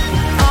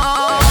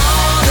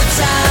 All the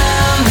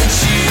time that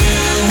you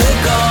were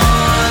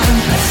gone,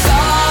 I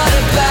thought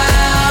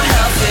about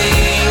how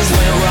things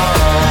went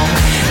wrong.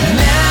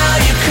 Now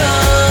you're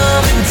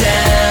coming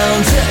down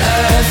to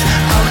earth.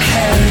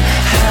 Okay,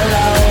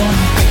 hello.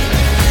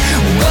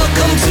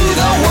 Welcome to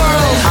the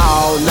world.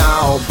 Oh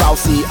no,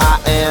 bossy, I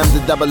am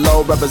the double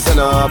O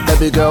representative.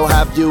 Baby girl,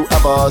 have you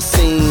ever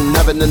seen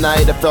heaven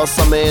tonight? I felt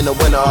summer in the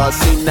winter.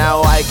 See,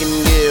 now I can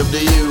give to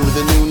you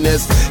the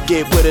newness.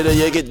 Get with it or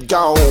you get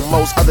gone.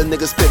 Most other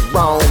niggas spit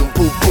wrong.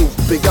 Poof, poof,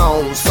 be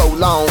gone. So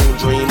long,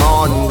 dream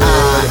on good.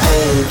 I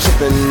ain't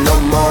tripping no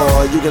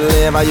more. You can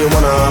live how you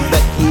wanna.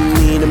 Bet you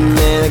need a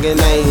man like a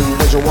name.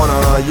 What you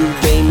wanna? You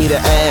gave me the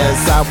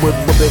ass. I would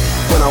whip it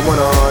when I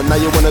wanna. Now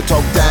you wanna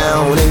talk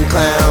down and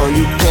clown.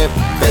 You can't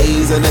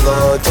phase a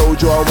nigga.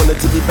 Told you I wanted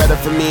to be better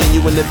for me and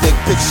you in the big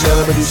picture,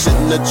 but you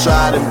shouldn't have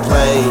tried and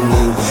played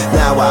me.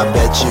 Now I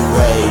bet you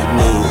hate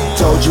me.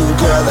 Told you,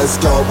 girl, let's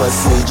go, but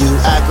see, you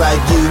act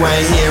like you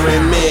ain't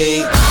hearing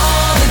me.